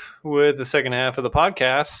back with the second half of the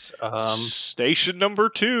podcast. Station number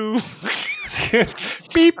 2.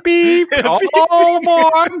 Beep beep. All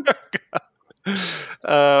aboard.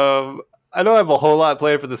 I don't have a whole lot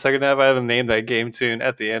planned for the second half. I haven't named that game tune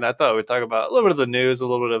at the end. I thought we'd talk about a little bit of the news, a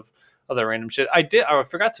little bit of other random shit. I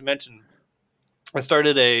forgot to mention, I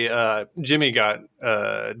started Jimmy got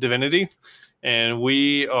Divinity, and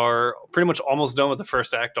we are pretty much almost done with the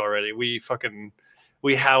first act already.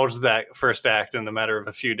 We housed that first act in a matter of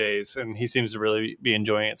a few days, and he seems to really be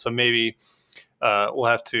enjoying it. So maybe we'll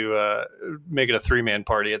have to make it a 3-man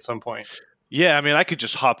party at some point. Yeah, I mean, I could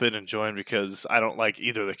just hop in and join because I don't like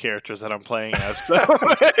either of the characters that I'm playing as. So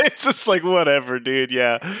it's just like, whatever, dude.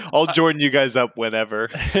 Yeah, I'll join you guys up whenever.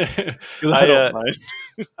 'Cause I don't I mind.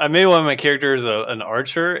 I made one of my characters an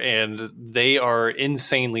archer, and they are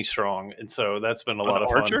insanely strong, and so that's been a An lot of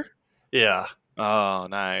fun. archer? Yeah, Oh, they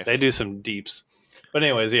nice. do some deeps. But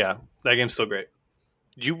anyways, yeah, that game's still great.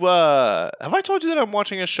 You have I told you that I'm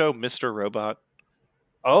watching a show, Mr. Robot?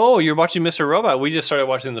 Oh, you're watching Mr. Robot. We just started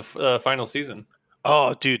watching the final season.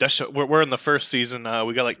 Oh, dude, that show, we're in the first season.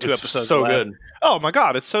 We got like 2 episodes so left. good. Oh my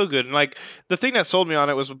god, it's so good. And like the thing that sold me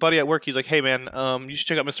on it was my buddy at work. He's like, "Hey man, you should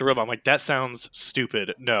check out Mr. Robot." I'm like, "That sounds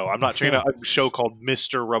stupid. No, I'm not checking out a show called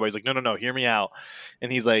Mr. Robot." He's like, "No, hear me out."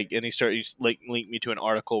 And he's like, and he's like linked me to an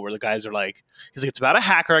article where the guys are like, he's like, "It's about a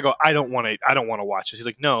hacker." I go, I don't want to watch this." He's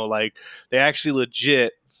like, "No, like they actually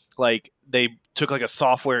legit like they took like a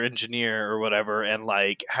software engineer or whatever and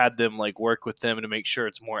like had them like work with them to make sure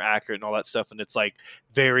it's more accurate and all that stuff, and it's like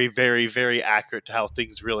very, very, very accurate to how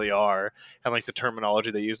things really are and like the terminology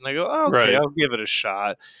they use." And I go, "Oh, okay, Right. I'll give it a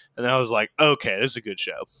shot." And then I was like, "Okay, this is a good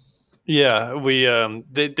show." Yeah, we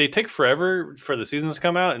they take forever for the seasons to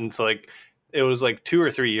come out, and it's like it was like 2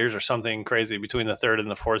 or 3 years or something crazy between the third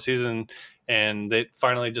and the fourth season, and they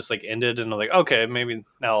finally just like ended, and I'm like, okay, maybe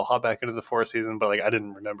now I'll hop back into the fourth season, but like I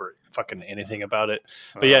didn't remember fucking anything about it.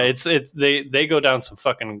 But yeah, it's they go down some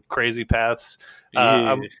fucking crazy paths.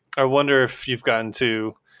 Yeah. I wonder if you've gotten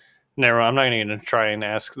to. Never, I'm not even going to try and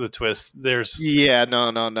ask the twist. There's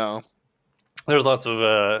No. there's lots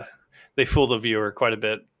of they fool the viewer quite a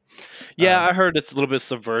bit. Yeah, I heard it's a little bit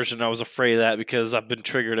subversion. I was afraid of that because I've been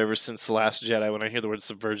triggered ever since The Last Jedi. When I hear the word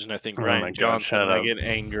subversion, I think Oh Ryan my God, Johnson, shut and I up. get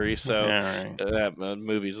angry. So Yeah, right. that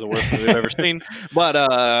movie's the worst movie I've ever seen. But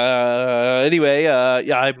anyway,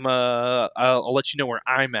 yeah, I'll let you know where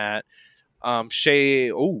I'm at.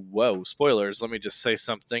 Shay. Oh, whoa! Spoilers. Let me just say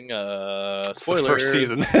something. It's the Spoilers. first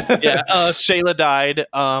season. Yeah. Shayla died.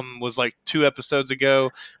 Was like 2 episodes ago.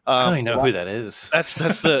 I don't even know who that is. That's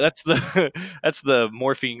the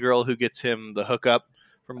morphine girl who gets him the hookup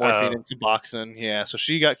for morphine and Suboxone. Yeah, so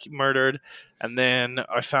she got murdered, and then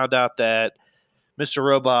I found out that Mr.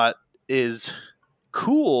 Robot is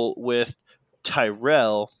cool with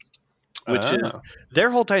Tyrell, which is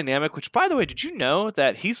their whole dynamic. Which, by the way, did you know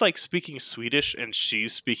that he's like speaking Swedish and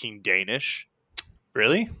she's speaking Danish?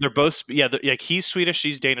 Really? They're both, like he's Swedish,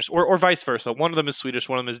 she's Danish, or vice versa. One of them is Swedish,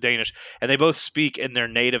 one of them is Danish, and they both speak in their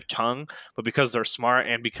native tongue. But because they're smart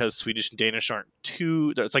and because Swedish and Danish aren't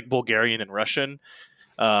too, it's like Bulgarian and Russian,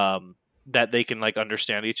 that they can like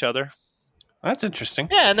understand each other. That's interesting.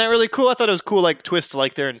 Yeah, and that really cool. I thought it was cool, like twist to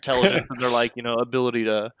like their intelligence and their like ability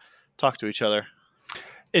to talk to each other.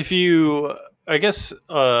 If you, I guess,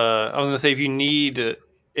 I was gonna say if you need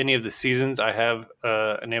any of the seasons, I have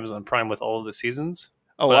an Amazon Prime with all of the seasons.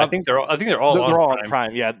 Oh, but I think they're all on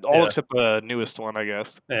Prime. Yeah, all except the newest one, I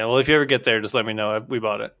guess. Yeah. Well, if you ever get there, just let me know. We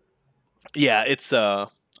bought it. Yeah, it's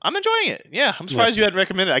I'm enjoying it. Yeah, I'm surprised you hadn't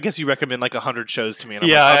recommended it. I guess you recommend like 100 shows to me.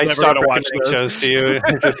 And I stopped recommending shows to you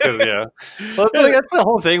just because. Yeah, well, that's the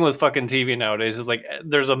whole thing with fucking TV nowadays. Is like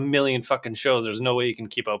there's a million fucking shows. There's no way you can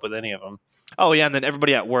keep up with any of them. Oh yeah, and then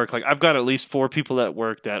everybody at work. Like I've got at least 4 people at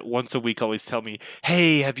work that once a week always tell me,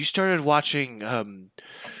 "Hey, have you started watching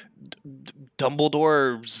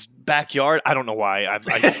Dumbledore's Backyard?" I don't know why I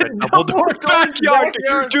said Dumbledore's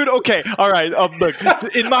Backyard. Dude, okay, all right. Look,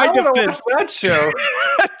 in my defense, that show,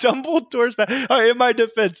 Dumbledore's Backyard. All right, in my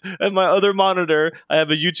defense, and my other monitor, I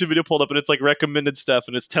have a YouTube video pulled up, and it's like recommended stuff,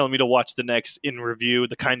 and it's telling me to watch the next in review,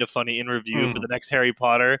 the kind of funny in review for the next Harry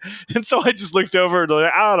Potter. And so I just looked over and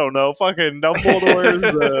like, I don't know, fucking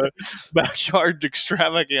Dumbledore's Backyard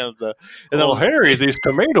Extravaganza. And Harry, these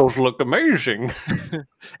tomatoes look amazing.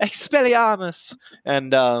 Expelliarmus.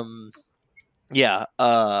 And yeah.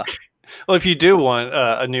 Well, if you do want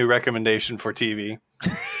a new recommendation for TV,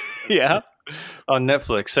 yeah, on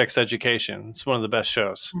Netflix, Sex Education. It's one of the best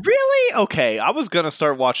shows. Really? Okay, I was gonna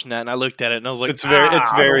start watching that, and I looked at it, and I was like, it's very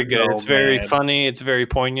good. It's very man. funny. It's very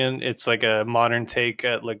poignant. It's like a modern take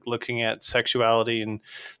at like looking at sexuality in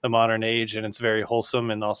the modern age, and it's very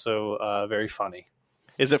wholesome and also very funny.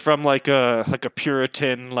 Is it from like a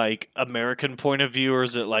Puritan, like American point of view, or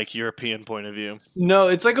is it like European point of view? No,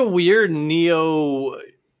 it's like a weird neo,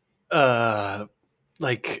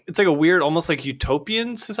 like it's like a weird, almost like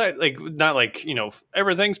utopian society. Like not like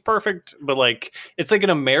everything's perfect, but like it's like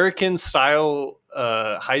an American style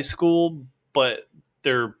high school, but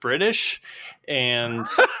they're British and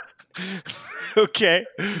okay,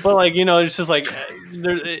 but like it's just like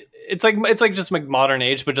it's like just like modern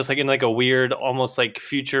age, but just like in like a weird, almost like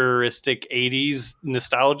futuristic 80s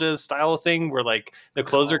nostalgia style thing where like the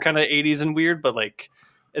clothes are kind of 80s and weird, but like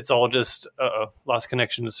it's all just lost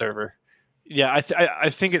connection to server. Yeah, I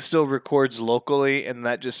think it still records locally, and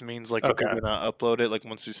that just means like if Okay. you're gonna upload it, like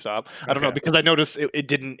once you stop, I don't know Okay. because I noticed it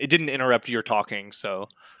didn't interrupt your talking. So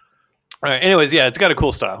All right. Anyways, yeah, it's got a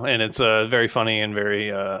cool style, and it's very funny and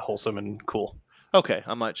very wholesome and cool. okay,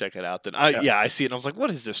 I might check it out then. Yeah, I see it, and I was like,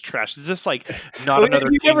 what is this trash? Is this like not Well, another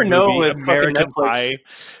you teen never know movie? with fucking American Netflix. Pie.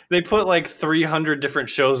 They put like 300 different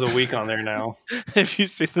shows a week on there now. Have you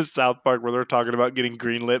seen the South Park where they're talking about getting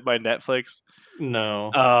greenlit by Netflix?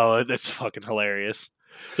 No. Oh, that's fucking hilarious.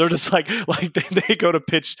 They're just like they go to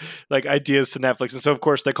pitch like ideas to Netflix, and so of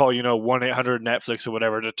course they call 1-800 Netflix or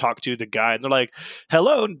whatever to talk to the guy, and they're like,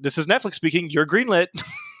 "Hello, this is Netflix speaking. You're greenlit."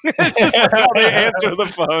 It's just like how they answer the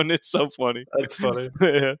phone. It's so funny. That's funny.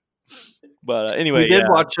 Yeah. But anyway, We did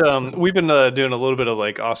watch. We've been doing a little bit of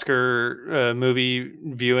like Oscar movie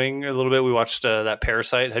viewing. A little bit. We watched that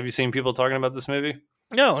Parasite. Have you seen people talking about this movie?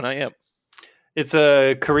 No, not yet. It's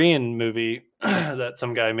a Korean movie that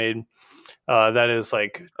some guy made. That is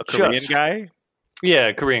like A Korean guy.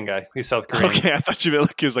 Yeah, Korean guy. He's South Korean. Okay, I thought you meant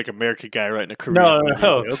like he was like American guy writing a Korean.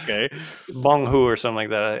 No. Movie. Okay, Bong Hu or something like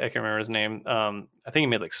that. I can't remember his name. I think he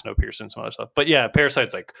made like Snowpiercer and some other stuff. But yeah,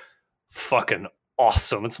 Parasite's like fucking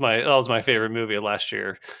awesome. That was my favorite movie of last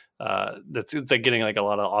year. It's like getting like a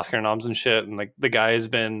lot of Oscar noms and shit. And like the guy has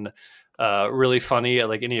been really funny at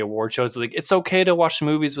like any award shows. Like, it's okay to watch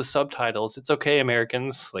movies with subtitles. It's okay,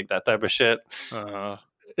 Americans. Like that type of shit.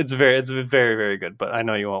 It's very, very good. But I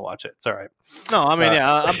know you won't watch it. It's all right. No, I mean,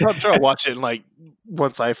 yeah, I'm sure I'll watch it. Like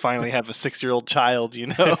once I finally have a 6-year-old child,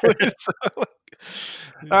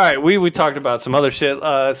 All right, we talked about some other shit.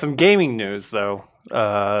 Some gaming news though.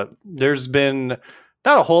 There's been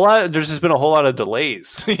not a whole lot. There's just been a whole lot of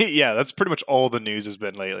delays. Yeah, that's pretty much all the news has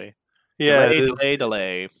been lately. Yeah,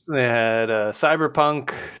 delay. They had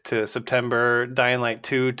Cyberpunk to September, Dying Light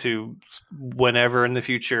 2 to whenever in the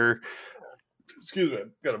future. Excuse me,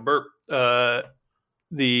 got a burp.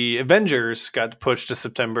 The Avengers got pushed to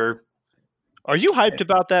September. Are you hyped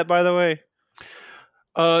about that, by the way?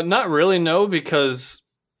 Not really, no, because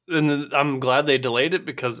and I'm glad they delayed it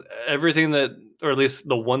because everything that, or at least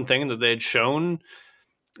the one thing that they had shown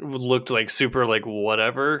looked like super like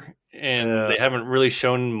whatever, and they haven't really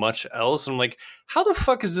shown much else. I'm like, how the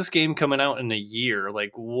fuck is this game coming out in a year?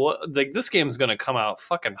 Like what? Like this game's gonna come out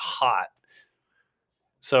fucking hot.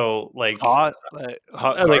 So like hot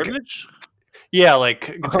garbage. Yeah, like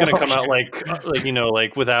it's gonna come out like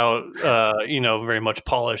like without very much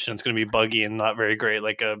polish, and it's gonna be buggy and not very great,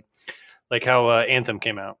 like how Anthem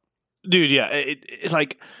came out. Dude, yeah, it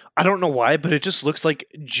like I don't know why, but it just looks like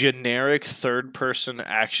generic third-person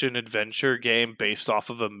action adventure game based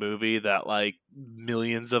off of a movie that like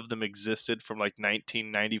millions of them existed from like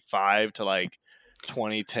 1995 to like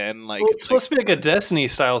 2010. Like it's supposed to be like a Destiny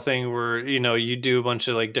style thing where you do a bunch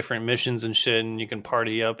of like different missions and shit, and you can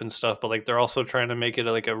party up and stuff. But like they're also trying to make it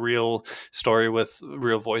like a real story with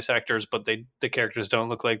real voice actors, but the characters don't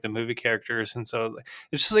look like the movie characters, and so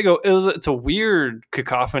it's just like it's a weird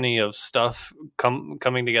cacophony of stuff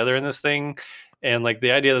coming together in this thing. And like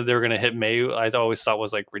the idea that they were going to hit May, I always thought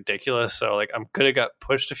was like ridiculous. So like I'm could have got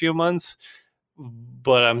pushed a few months,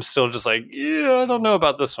 but I'm still just like, yeah, I don't know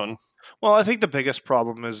about this one. Well, I think the biggest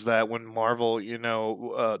problem is that when Marvel, the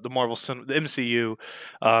MCU,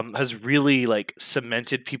 has really like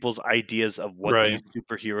cemented people's ideas of what these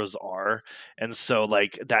superheroes are, and so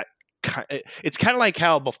like that. It's kind of like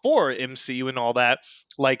how before MCU and all that,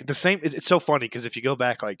 like the same. It's so funny because if you go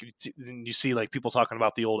back, like you see like people talking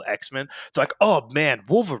about the old X-Men, they're like, "Oh man,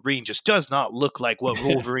 Wolverine just does not look like what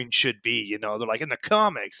Wolverine should be." They're like, in the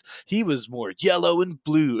comics, he was more yellow and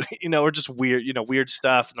blue, or just weird, weird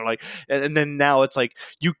stuff. And they're like, and then now it's like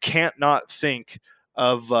you can't not think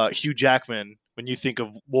of Hugh Jackman when you think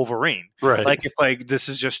of Wolverine, right? Like it's like this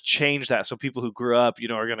has just changed that. So people who grew up,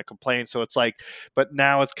 are going to complain. So it's like, but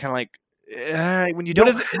now it's kind of like when you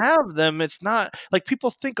don't have them, it's not like people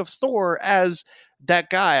think of Thor as that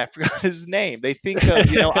guy. I forgot his name. They think of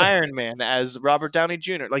Iron Man as Robert Downey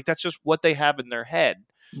Jr. Like that's just what they have in their head.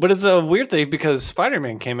 But it's a weird thing because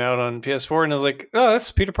Spider-Man came out on PS4 and I was like, oh, that's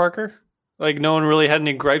Peter Parker. Like no one really had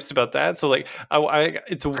any gripes about that. So like,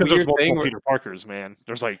 it's a weird thing. Peter Parkers, man.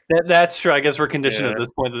 There's like that's true. I guess we're conditioned at this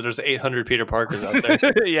point that there's 800 Peter Parkers out there.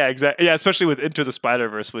 Yeah, exactly. Yeah, especially with Into the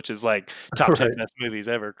Spider-Verse, which is like top 10 best movies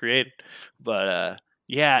ever created. But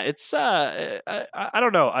yeah, it's I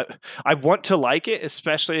don't know. I want to like it,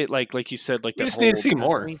 especially like you said, like you just need to see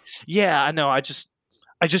more. Yeah, I know. I just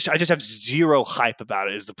have zero hype about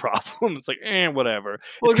it. Is the problem? It's like whatever.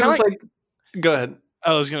 Well, it's kind of like. Go ahead.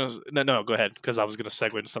 I was gonna no. Go ahead because I was gonna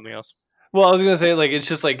segue into something else. Well, I was gonna say, like, it's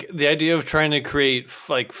just like the idea of trying to create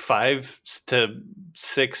like 5 to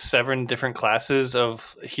 6, 7 different classes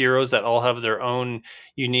of heroes that all have their own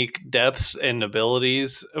unique depths and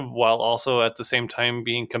abilities, while also at the same time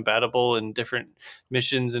being compatible in different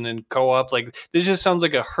missions and in co-op. Like, this just sounds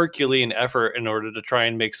like a Herculean effort in order to try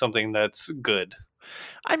and make something that's good.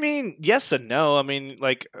 I mean, yes and no. I mean,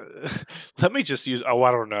 like, let me just use, I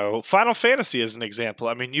don't know, Final Fantasy as an example.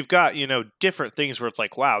 I mean, you've got, different things where it's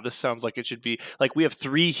like, wow, this sounds like it should be, like, we have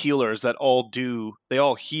 3 healers that they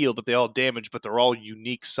all heal, but they all damage, but they're all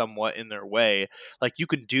unique somewhat in their way. Like, you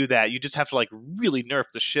can do that. You just have to, like, really nerf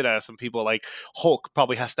the shit out of some people. Like, Hulk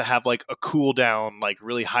probably has to have, like, a cooldown, like,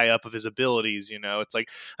 really high up of his abilities, It's like,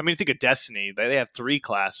 I mean, think of Destiny. They have 3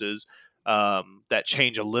 classes that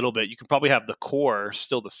change a little bit. You can probably have the core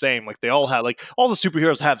still the same. Like, they all have, like, all the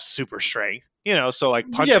superheroes have super strength, so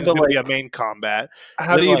like punching is going to be a main combat.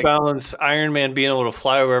 How do you balance Iron Man being able to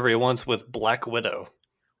fly wherever he wants with Black Widow?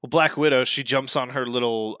 Well, Black Widow, she jumps on her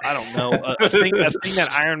little, I don't know, a thing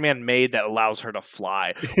that Iron Man made that allows her to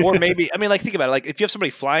fly. Or maybe, I mean, like, think about it. Like, if you have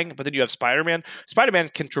somebody flying, but then you have Spider-Man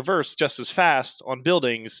can traverse just as fast on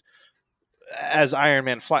buildings as Iron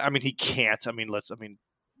Man fly. I mean, he can't. I mean,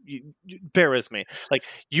 you bear with me. Like,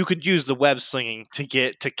 you could use the web slinging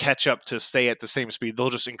to catch up to stay at the same speed. They'll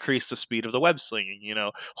just increase the speed of the web slinging.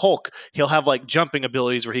 Hulk, he'll have like jumping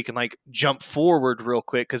abilities where he can like jump forward real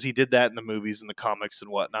quick because he did that in the movies and the comics and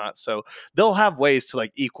whatnot. So they'll have ways to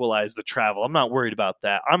like equalize the travel. I'm not worried about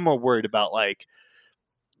that. I'm more worried about like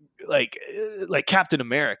Captain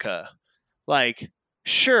America. Like,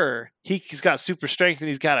 sure, he's got super strength and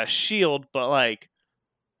he's got a shield, but like,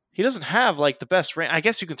 he doesn't have like the best range. I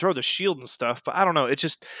guess you can throw the shield and stuff, but I don't know. It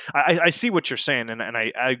just, I see what you're saying, and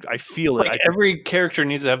I feel it. Like, every character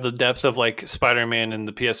needs to have the depth of like Spider-Man in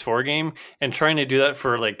the PS4 game, and trying to do that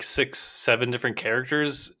for like 6, 7 different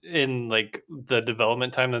characters in like the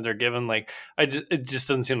development time that they're given. Like, it just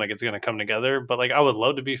doesn't seem like it's going to come together. But like, I would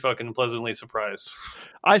love to be fucking pleasantly surprised.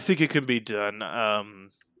 I think it can be done.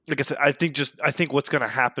 Like I said, I think what's going to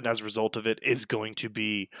happen as a result of it is going to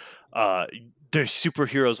be, the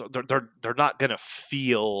superheroes. They're not going to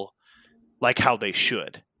feel like how they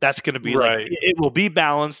should. That's going to be right. Like, it will be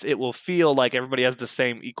balanced. It will feel like everybody has the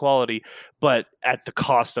same equality, but at the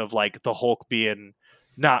cost of like the Hulk being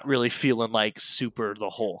not really feeling like super the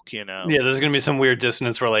Hulk, Yeah, there's going to be some weird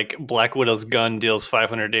dissonance where like Black Widow's gun deals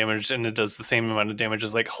 500 damage and it does the same amount of damage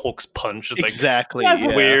as like Hulk's punch. It's exactly. Like,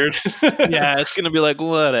 that's weird. Yeah, it's going to be like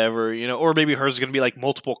whatever, or maybe hers is going to be like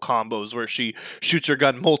multiple combos where she shoots her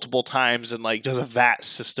gun multiple times and like does a VAT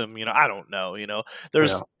system. I don't know.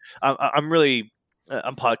 There's, I'm really,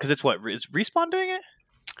 I'm because it's what is Respawn doing it?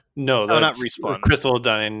 No, that's not Respawn. Crystal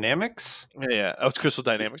Dynamics. Yeah, it's Crystal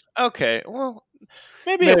Dynamics. Okay, well.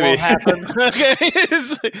 Maybe it won't happen. Okay,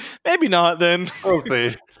 maybe not then. We'll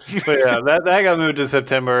see. But yeah, that got moved to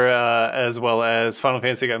September, as well as Final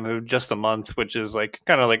Fantasy got moved just a month, which is like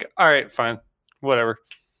kind of like, all right, fine, whatever.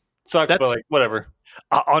 Sucks, but like whatever.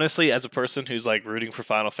 Honestly, as a person who's like rooting for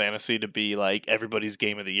Final Fantasy to be like everybody's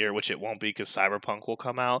game of the year, which it won't be because Cyberpunk will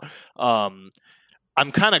come out. I'm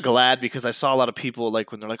kind of glad because I saw a lot of people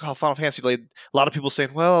like when they're like, "Oh, Final Fantasy," like, a lot of people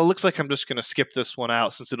saying, "Well, it looks like I'm just going to skip this one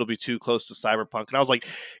out since it'll be too close to Cyberpunk." And I was like,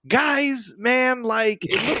 "Guys, man, like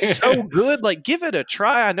it looks so good. Like, give it a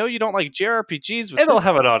try. I know you don't like JRPGs, but it'll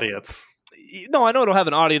have an audience." No, I know it'll have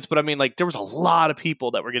an audience, but I mean, like, there was a lot of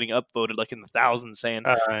people that were getting upvoted, like in the thousands, saying,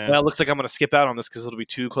 "Well, it looks like I'm going to skip out on this because it'll be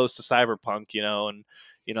too close to Cyberpunk," and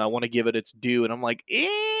I want to give it its due. And I'm like,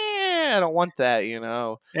 I don't want that,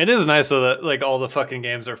 It is nice though that like all the fucking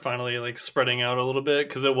games are finally like spreading out a little bit,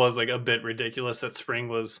 because it was like a bit ridiculous that spring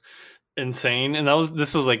was insane, and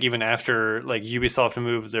this was like even after like Ubisoft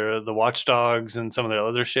moved the Watch Dogs and some of their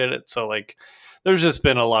other shit. So like there's just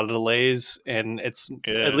been a lot of delays, and it's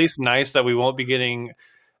at least nice that we won't be getting.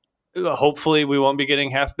 Hopefully, we won't be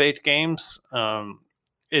getting half-baked games.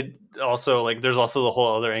 It also like there's also the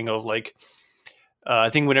whole other angle of like.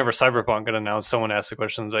 I think whenever Cyberpunk got announced, someone asked the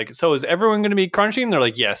question like, "So is everyone going to be crunching?" And they're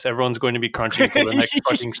like, "Yes, everyone's going to be crunching for the next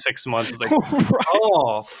fucking 6 months." It's like, right.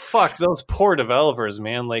 Oh fuck, those poor developers,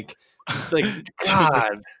 man! Like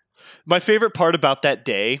God. My favorite part about that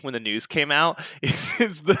day when the news came out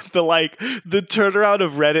is the turnaround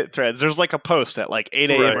of Reddit threads. There's like a post at like 8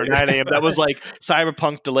 a.m. or 9 a.m. that was like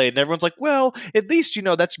Cyberpunk delayed, and everyone's like, "Well, at least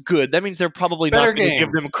that's good. That means they're probably not going to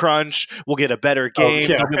give them crunch. We'll get a better game.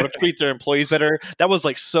 They'll be able to treat their employees better." That was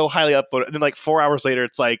like so highly upvoted, and then like 4 hours later,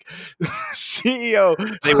 it's like CEO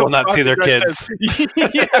they will not see their kids.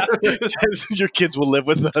 Says, "Your kids will live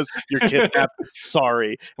with us. You're kidnapped.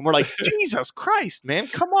 Sorry." And we're like, Jesus Christ, man,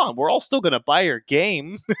 come on. We're all still gonna buy your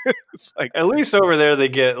game. It's like, at least over there they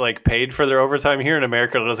get like paid for their overtime. Here in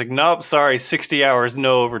America, it's like, nope, sorry, 60 hours,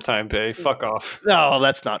 no overtime pay. Fuck off. no,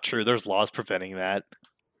 that's not true. There's laws preventing that.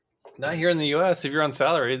 Not here in the U.S. If you're on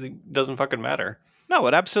salary, it doesn't fucking matter. No,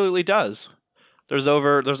 it absolutely does. There's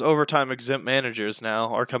overtime exempt managers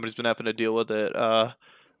now. Our company's been having to deal with it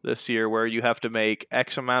this year, where you have to make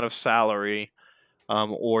X amount of salary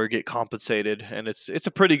or get compensated, and it's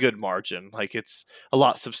a pretty good margin. Like, it's a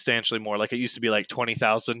lot substantially more. Like, it used to be like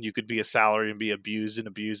 20,000. You could be a salary and be abused.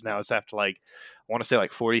 Now it's after like, I want to say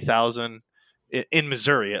like 40,000 in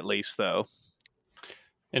Missouri, at least, though.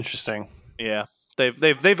 Interesting. Yeah,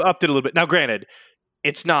 they've upped it a little bit. Now, granted,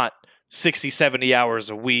 it's not 60, 70 hours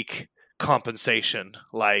a week compensation.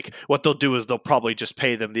 Like, what they'll do is they'll probably just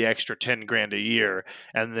pay them the extra 10 grand a year,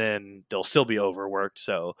 and then they'll still be overworked.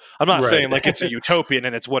 So I'm not saying like it's a utopian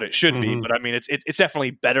and it's what it should be, but I mean, it's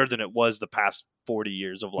definitely better than it was the past 40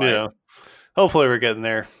 years of life. Yeah, hopefully we're getting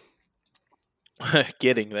there.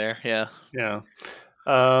 Getting there. Yeah.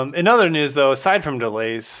 In other news, though, aside from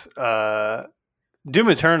delays,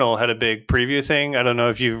 Doom Eternal had a big preview thing. I don't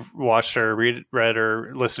know if you've watched or read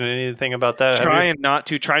or listened to anything about that.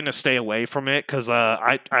 Trying to stay away from it, because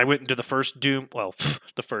I went into the first Doom,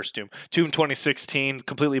 Doom 2016,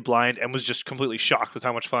 completely blind, and was just completely shocked with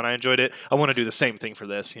how much fun I enjoyed it. I want to do the same thing for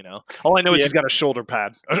this. All I know is he's got a shoulder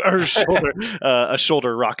pad or a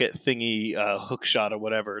shoulder rocket thingy, hook shot or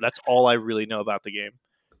whatever. That's all I really know about the game.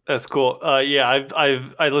 That's cool. Yeah,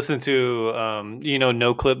 I listened to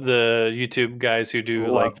No Clip, the YouTube guys who do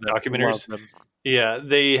documentaries. Yeah,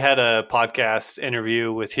 they had a podcast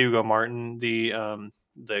interview with Hugo Martin, the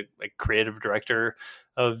creative director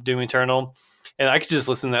of Doom Eternal, and I could just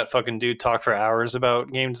listen to that fucking dude talk for hours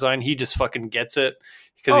about game design. He just fucking gets it,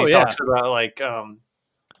 because he talks about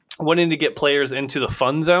wanting to get players into the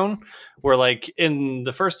fun zone, where like in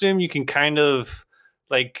the first Doom you can kind of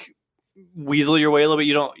like weasel your way a little bit.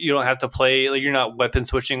 You don't have to play, like, you're not weapon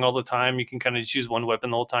switching all the time. You can kind of choose one weapon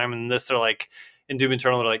the whole time. And this, they're like, in Doom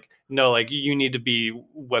Eternal, they're like, no, like you need to be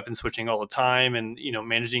weapon switching all the time, and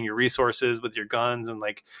managing your resources with your guns, and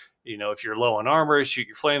like, if you're low on armor, shoot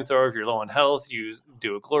your flamethrower. If you're low on health, you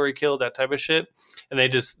do a glory kill, that type of shit. And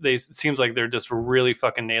it seems like they're just really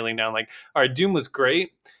fucking nailing down, like, all right, Doom was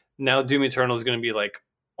great, now Doom Eternal is going to be like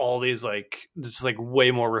all these like just like way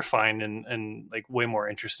more refined and like way more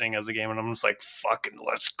interesting as a game, and I'm just like, fucking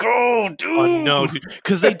let's go, dude. No,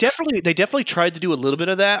 because they definitely tried to do a little bit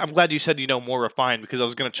of that. I'm glad you said more refined, because I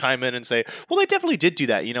was going to chime in and say, well, they definitely did do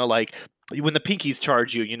that. Like when the pinkies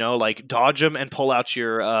charge you, like dodge them and pull out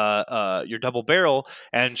your double barrel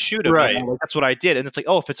and shoot them. Right, that's what I did. And it's like,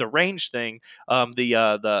 oh, if it's a range thing,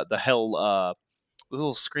 the hell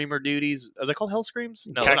little screamer duties, are they called hell screams?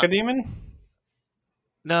 No, Cacodemon.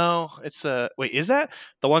 No, it's wait, is that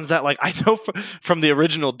the ones that, like, I know from the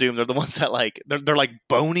original Doom, they're the ones that like they're like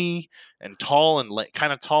bony and tall and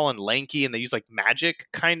kind of tall and lanky, and they use like magic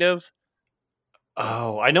kind of.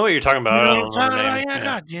 Oh, I know what you're talking about. I don't remember the name. Yeah,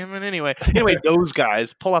 God damn it. Anyway, those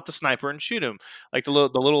guys pull out the sniper and shoot him, like the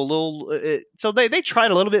little. So they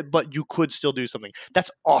tried a little bit, but you could still do something.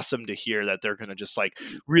 That's awesome to hear that they're gonna just like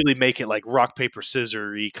really make it like rock paper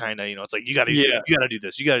scissory kind of. It's like you got to do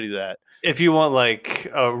this, you got to do that. If you want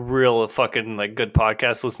like a real fucking like good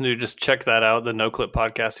podcast, listen to, just check that out. The No Clip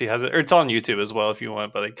podcast, he has it, or it's on YouTube as well if you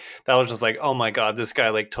want. But like that was just like, oh my god, this guy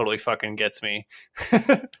like totally fucking gets me.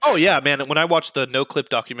 Oh yeah, man. When I watched the No Clip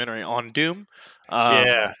documentary on Doom,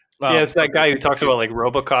 it's that guy who talks about like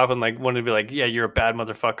RoboCop and like wanted to be like, yeah, you're a bad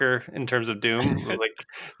motherfucker in terms of Doom. Like,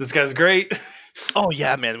 this guy's great. Oh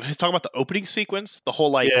yeah, man. He's talking about the opening sequence, the whole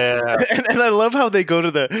like, and I love how they go to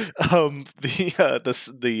the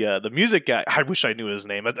music guy. I wish I knew his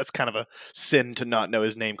name. That's kind of a sin to not know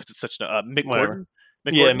his name, because it's such a Mick Gordon.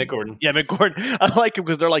 Mick Gordon. Yeah, Mick Gordon. I like him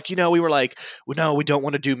because they're like, we were like, well, no, we don't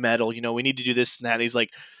want to do metal. We need to do this and that. And he's like,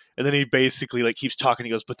 and then he basically like keeps talking. He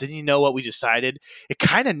goes, but then you know what we decided? It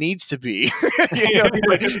kind of needs to be.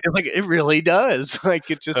 It's like it really does.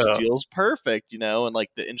 Like, it just feels perfect, and like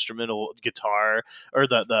the instrumental guitar or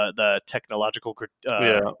the technological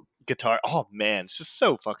guitar. Oh man, it's just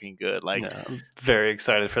so fucking good. Like, I'm very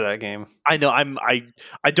excited for that game. I know.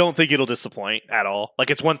 I don't think it'll disappoint at all. Like,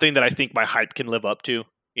 it's one thing that I think my hype can live up to.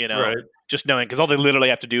 Right. Just knowing, because all they literally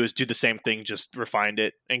have to do is do the same thing, just refined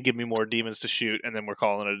it and give me more demons to shoot, and then we're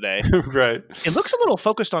calling it a day. Right. It looks a little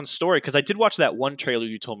focused on story, because I did watch that one trailer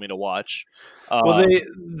you told me to watch. Well,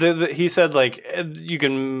 he said like you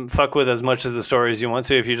can fuck with as much as the story as you want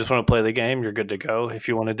to. If you just want to play the game, you're good to go. If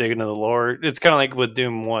you want to dig into the lore, it's kind of like with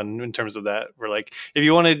Doom 1 in terms of that. Where like if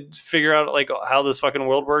you want to figure out like how this fucking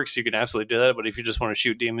world works, you can absolutely do that. But if you just want to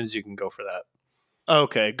shoot demons, you can go for that.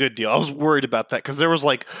 Okay, good deal. I was worried about that because there was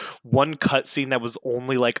like one cutscene that was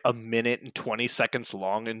only like a minute and 20 seconds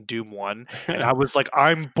long in Doom 1. And I was like,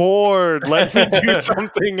 I'm bored. Let me do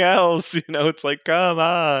something else. It's like, come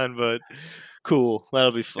on. But cool.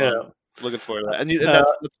 That'll be fun. Yeah. Looking forward to that. And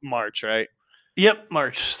that's March, right? Yep,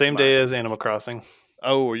 March. Same day as Animal Crossing.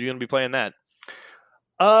 Oh, are you going to be playing that?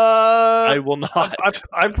 I will not.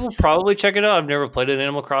 I will probably check it out. I've never played it in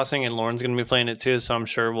Animal Crossing, and Lauren's going to be playing it too, so I'm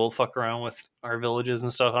sure we'll fuck around with our villages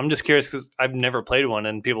and stuff. I'm just curious because I've never played one,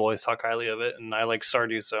 and people always talk highly of it, and I like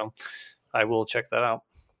Stardew, so I will check that out.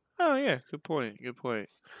 Oh, yeah. Good point.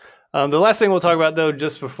 The last thing we'll talk about, though,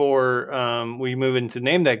 just before we move into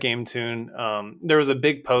Name That Game Tune, there was a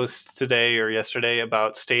big post today or yesterday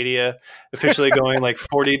about Stadia officially going like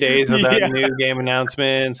 40 days without new game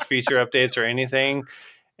announcements, feature updates, or anything.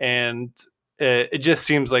 And it just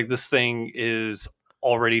seems like this thing is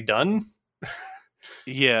already done.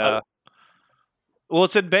 Yeah. Well,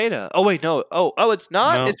 it's in beta. Oh wait, no. Oh, it's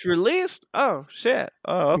not. No. It's released. Oh shit.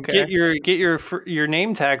 Oh, okay. Get your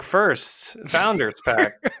name tag first. Founders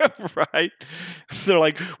pack. Right. They're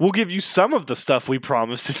like, we'll give you some of the stuff we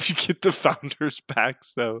promised if you get the founders pack.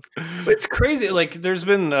 So it's crazy. Like, there's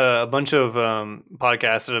been a bunch of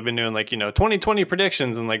podcasts that have been doing 2020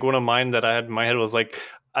 predictions, and like one of mine that I had in my head was like,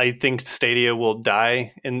 I think Stadia will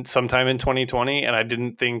die sometime in 2020, and I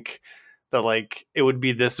didn't think that like it would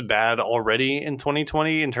be this bad already in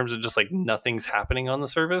 2020 in terms of just like nothing's happening on the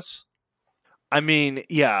service. I mean,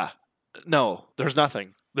 yeah, no, there's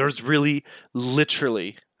nothing. There's really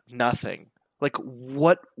literally nothing. Like,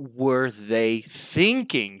 what were they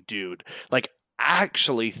thinking, dude? Like,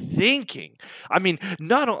 actually thinking. I mean,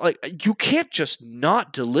 you can't just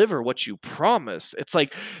not deliver what you promise. It's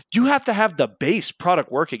like you have to have the base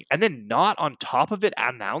product working and then not on top of it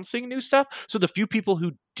announcing new stuff. So the few people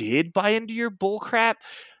who did buy into your bullcrap,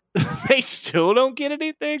 they still don't get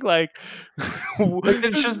anything. Like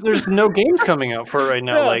there's no games coming out for it right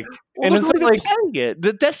now. Yeah. And it's like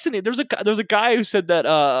the Destiny. There's a guy who said that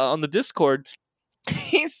on the Discord.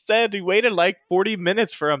 He said he waited like 40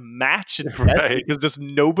 minutes for a match in Destiny because just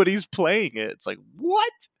nobody's playing it. It's like,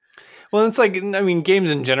 what? Well, it's like, I mean,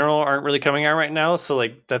 games in general aren't really coming out right now, so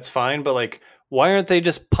like that's fine. But like, why aren't they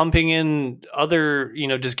just pumping in other,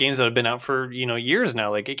 just games that have been out for years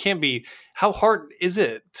now? Like, it can't be. How hard is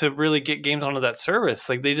it to really get games onto that service?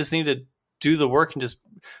 Like, they just need to do the work and just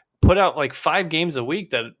put out like 5 games a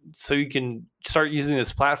week so you can start using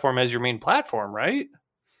this platform as your main platform, right?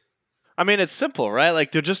 I mean, it's simple, right?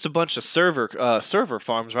 Like, they're just a bunch of server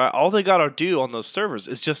farms, right? All they gotta do on those servers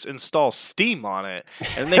is just install Steam on it,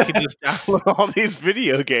 and they can just download all these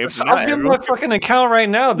video games. So I'll give them my fucking account right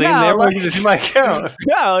now. They can just use my account.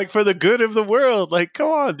 Yeah, like for the good of the world. Like,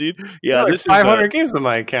 come on, dude. Yeah, this 500 games on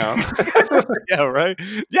my account. Yeah, right.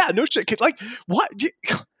 Yeah, no shit. Like, what?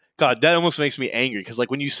 God, that almost makes me angry because,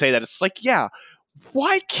 like, when you say that, it's like, yeah.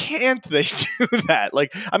 Why can't they do that?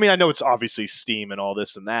 Like, I mean, I know it's obviously Steam and all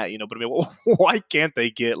this and that, but I mean, why can't they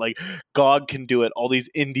get like GOG can do it? All these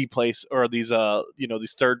indie place or these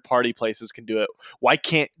these third party places can do it. Why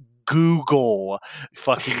can't Google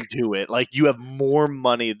fucking do it? Like, you have more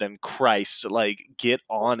money than Christ. Like, get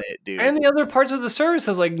on it, dude. And the other parts of the service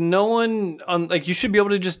is like no one on like you should be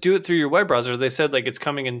able to just do it through your web browser. They said like it's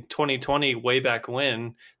coming in 2020 way back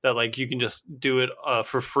when that like you can just do it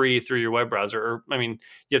for free through your web browser. Or I mean,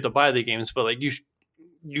 you have to buy the games, but like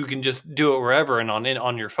you can just do it wherever and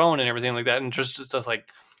on your phone and everything like that. And just like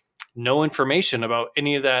no information about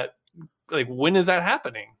any of that. Like, when is that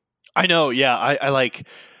happening? I know. Yeah,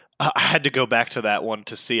 I had to go back to that one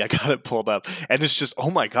to see. I got it pulled up, and it's just,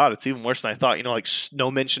 oh my god, it's even worse than I thought. Like,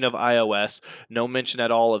 no mention of iOS, no mention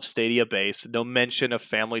at all of Stadia base, no mention of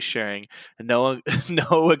family sharing, no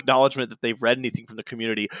acknowledgement that they've read anything from the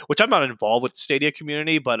community. Which I'm not involved with the Stadia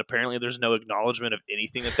community, but apparently there's no acknowledgement of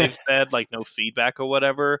anything that they've said, like no feedback or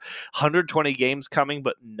whatever. 120 games coming,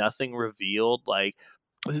 but nothing revealed. Like,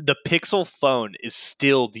 the Pixel phone is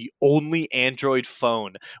still the only Android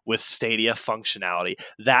phone with Stadia functionality.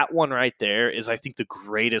 That one right there is, I think, the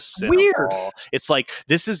greatest sin of all. It's like,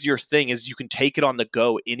 this is your thing, is you can take it on the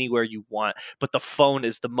go anywhere you want, but the phone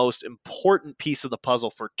is the most important piece of the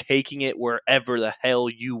puzzle for taking it wherever the hell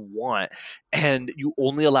you want. And you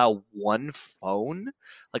only allow one phone?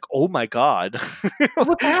 Like, oh my god.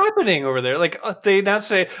 What's happening over there? Like, they now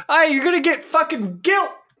say, hey, you're going to get fucking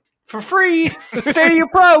guilt for free, the Stadia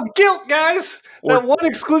Pro guilt, guys. That one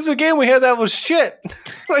exclusive game we had that was shit.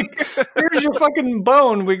 Like, here's your fucking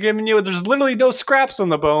bone we're giving you. There's literally no scraps on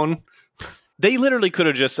the bone. They literally could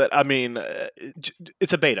have just said, I mean,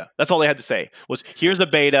 it's a beta. That's all they had to say was, here's a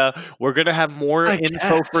beta. We're going to have more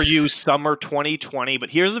info for you summer 2020,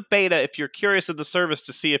 but here's a beta if you're curious of the service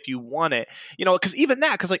to see if you want it. You know, because even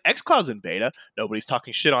that, because like xCloud's in beta, nobody's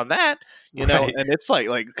talking shit on that, you know, and it's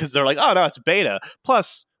like, because they're like, oh, no, it's beta.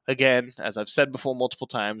 Plus, again, as I've said before multiple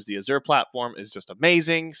times, the Azure platform is just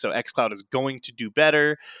amazing. So xCloud is going to do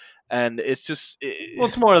better. And it's just...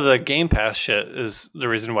 it's more of the Game Pass shit is the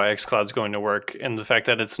reason why xCloud's going to work, and the fact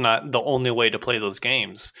that it's not the only way to play those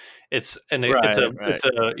games. It's an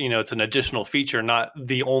additional feature, not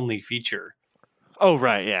the only feature. Oh,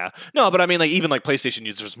 right, yeah. No, but I mean, like, even like PlayStation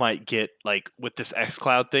users might get, like, with this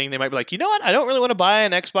xCloud thing, they might be like, you know what? I don't really want to buy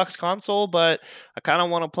an Xbox console, but I kind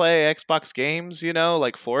of want to play Xbox games, you know,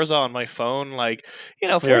 like Forza on my phone. Like, you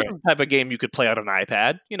know, Forza's the type of game you could play on an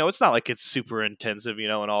iPad. You know, it's not like it's super intensive, you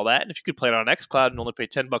know, and all that. And if you could play it on xCloud and only pay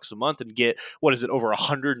 $10 a month and get, what is it, over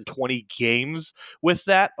 120 games with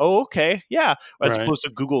that? Oh, okay, yeah. As opposed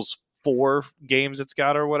to Google's 4 games it's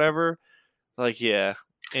got or whatever. Like, yeah.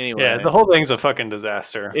 Anyway, yeah, the whole thing's a fucking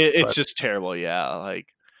disaster. It's just terrible. Yeah,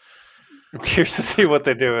 like I'm curious to see what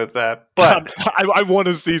they do with that. But I want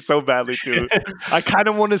to see so badly too. I kind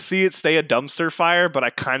of want to see it stay a dumpster fire, but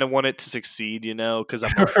I kind of want it to succeed. You know, because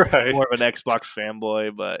I'm more of an Xbox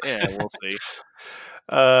fanboy. But yeah, we'll see.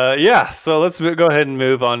 Yeah. So let's go ahead and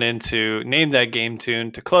move on into Name That Game Tune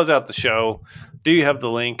to close out the show. Do you have the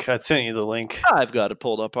link? I sent you the link. I've got it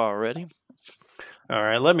pulled up already. All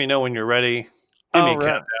right. Let me know when you're ready. Give me a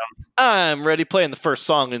countdown. I'm ready. Playing the first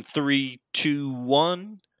song in 3, 2,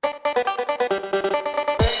 1. Oh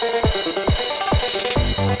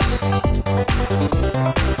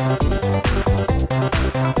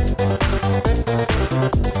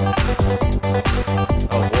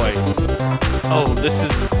boy. Oh, this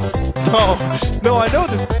is... No, I know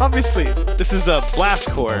this. Obviously, this is a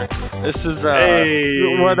Blastcore. This is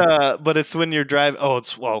but it's when you're driving. Oh,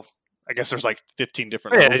 it's I guess there's like 15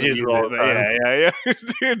 different. Yeah, just yeah,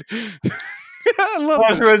 dude. I love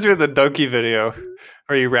it. Reminds me of the Donkey video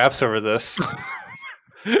where he raps over this.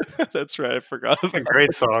 That's right. I forgot. It's a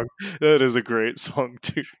great song. That is a great song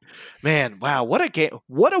too. Man, wow, what a game!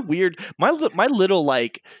 What a weird. My little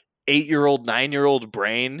like 8-year-old, 9-year-old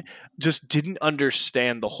brain just didn't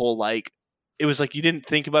understand the whole like. It was like you didn't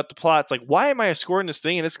think about the plot. It's like, why am I scoring this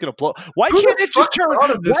thing and it's gonna blow? Why can't it just turn?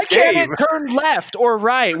 Why can't it turn left or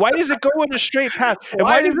right? Why does it go in a straight path? And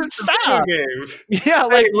why does it stop? Yeah,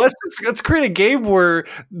 like let's create a game where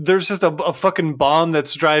there's just a fucking bomb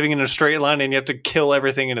that's driving in a straight line and you have to kill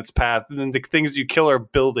everything in its path. And then the things you kill are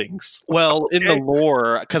buildings. Well, in the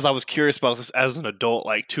lore, because I was curious about this as an adult,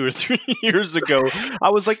 like 2 or 3 years ago,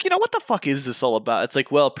 I was like, you know, what the fuck is this all about? It's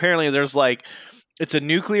like, well, apparently there's like. It's a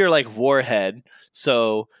nuclear like warhead,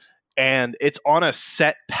 and it's on a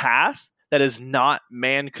set path that is not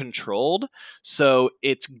man controlled. So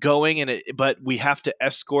it's going but we have to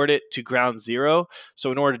escort it to ground zero.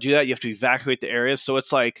 So in order to do that, you have to evacuate the area. So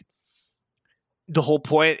it's like the whole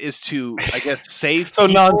point is to, I guess, save so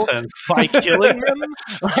nonsense by killing them.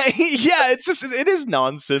 Right? Yeah, it is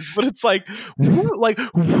nonsense, but it's like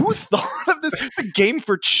who thought of this? It's a game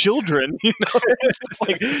for children, you know? It's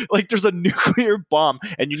like there's a nuclear bomb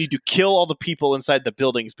and you need to kill all the people inside the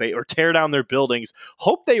buildings or tear down their buildings.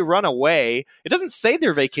 Hope they run away. It doesn't say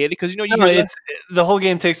they're vacated because it's the whole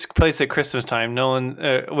game takes place at Christmas time. No one.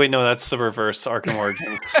 Wait, no, that's the reverse. Arkham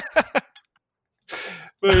Origins.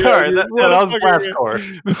 All right, that was Blastcore.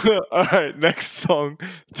 All right, next song.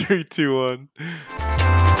 3, 2, 1.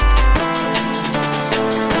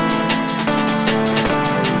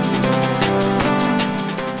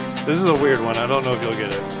 This is a weird one. I don't know if you'll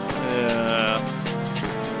get it. Yeah.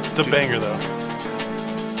 It's a banger, though.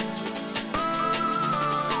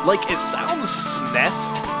 Like, it sounds SNES.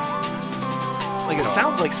 Like, it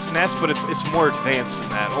sounds like SNES, but it's more advanced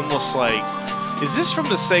than that. Almost like... Is this from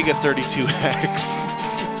the Sega 32X?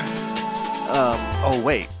 Oh,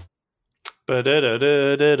 wait.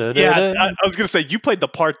 Yeah, I was going to say, you played the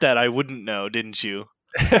part that I wouldn't know, didn't you?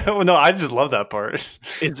 Well, no, I just love that part.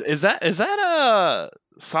 Is that a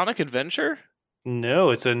Sonic Adventure?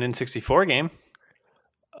 No, it's an N64 game.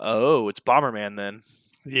 Oh, it's Bomberman then.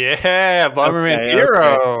 Yeah, Bomberman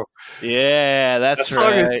Hero. Okay. Yeah, that's that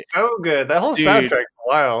song is so good. That whole soundtrack's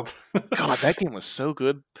wild. God, that game was so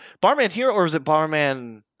good. Bomberman Hero, or was it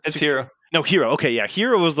Bomberman? It's Hero. No, Hero. Okay, yeah,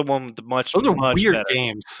 Hero was the one with the much. Those are much weird better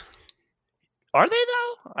games. Are they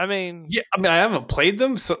though? I mean, yeah. I mean, I haven't played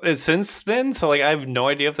them since then, so like I have no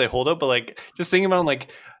idea if they hold up. But like, just thinking about them, like,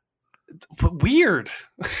 weird.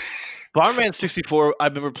 Bomberman 64. I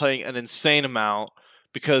remember playing an insane amount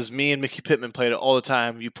because me and Mickey Pittman played it all the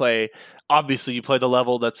time. You play the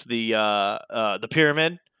level that's the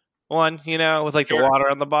pyramid one, with like the water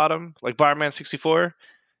on the bottom, like Barman 64.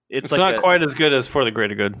 It's like not quite as good as For the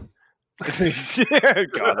Greater Good.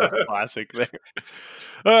 God, that's classic there.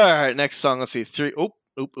 All right, next song. Let's see. 3. Oop.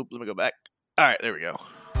 Let me go back. All right, there we go.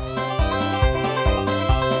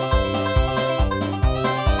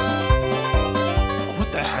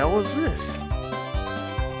 What the hell is this?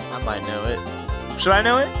 I might know it. Should I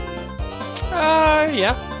know it?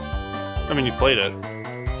 Yeah. I mean, you played it.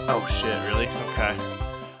 Oh shit! Really? Okay.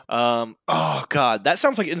 Oh god, that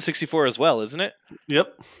sounds like N64 as well, isn't it?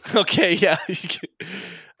 Yep. Okay. Yeah.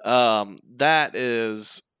 That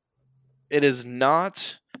is. It is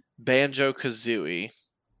not Banjo-Kazooie.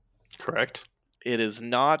 Correct. It is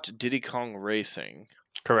not Diddy Kong Racing.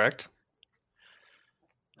 Correct.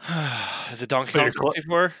 Is it Donkey Kong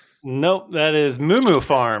 64? Nope, that is Moo Moo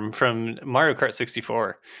Farm from Mario Kart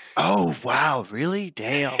 64. Oh, wow. Really?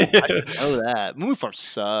 Damn. I didn't know that. Moo Moo Farm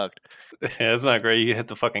sucked. Yeah, it's not great. You hit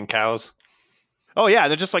the fucking cows. Oh, yeah.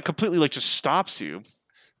 They're just like completely like just stops you.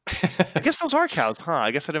 I guess those are cows, huh?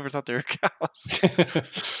 I guess I never thought they were cows.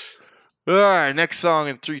 All right. Next song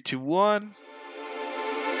in 3, 2, 1.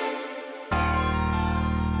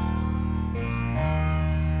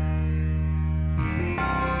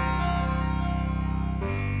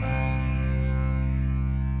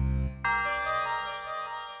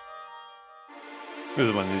 This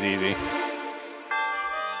one is easy.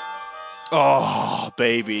 Oh,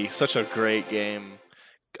 baby. Such a great game.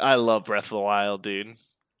 I love Breath of the Wild, dude.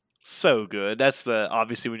 So good. That's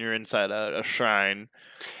obviously when you're inside a shrine.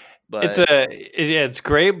 But it's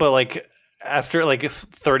great, but like after like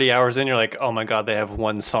 30 hours in, you're like, oh my god, they have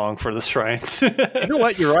one song for the shrines. You know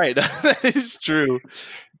what? You're right. That is true.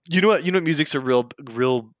 You know what? Music's a real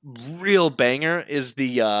banger is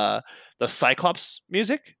the Cyclops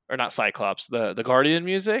music, or not Cyclops, the Guardian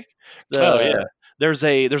music. There's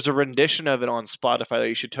a rendition of it on Spotify that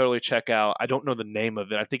you should totally check out. I don't know the name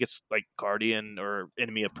of it. I think it's like Guardian or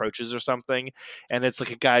Enemy Approaches or something. And it's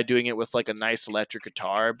like a guy doing it with like a nice electric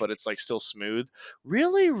guitar, but it's like still smooth.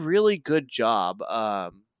 Really, really good job.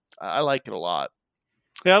 I like it a lot.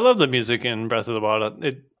 Yeah, I love the music in Breath of the Wild.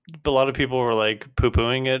 A lot of people were like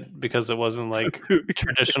poo-pooing it because it wasn't like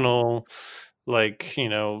traditional, like,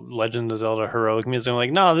 Legend of Zelda heroic music. I'm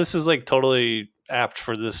like, no, this is like totally apt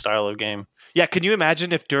for this style of game. Yeah, can you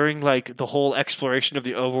imagine if during like the whole exploration of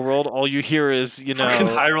the overworld, all you hear is fucking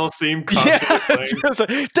Hyrule's theme constantly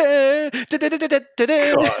playing?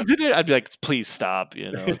 I'd be like, please stop.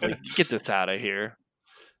 It's like, get this out of here.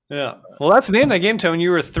 Yeah. Well, that's the name of that game, Tone.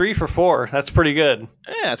 You were 3 for 4. That's pretty good.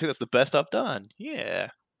 Yeah, I think that's the best I've done. Yeah.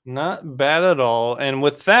 Not bad at all. And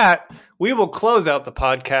with that, we will close out the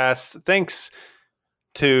podcast. Thanks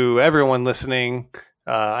to everyone listening.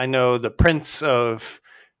 I know the Prince of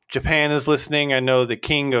Japan is listening. I know the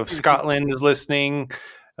King of Scotland is listening.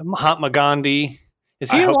 Mahatma Gandhi.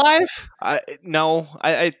 Is he alive? No.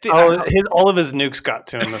 I think all of his nukes got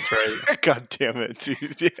to him. That's right. God damn it,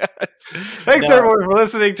 dude. Yes. Thanks everyone for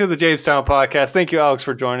listening to the Jamestown podcast. Thank you, Alex,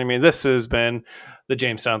 for joining me. This has been the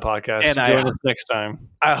Jamestown podcast. And join us next time.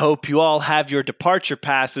 I hope you all have your departure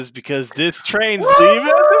passes because this train's leaving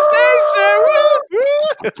the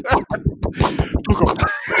station.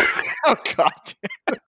 Oh God.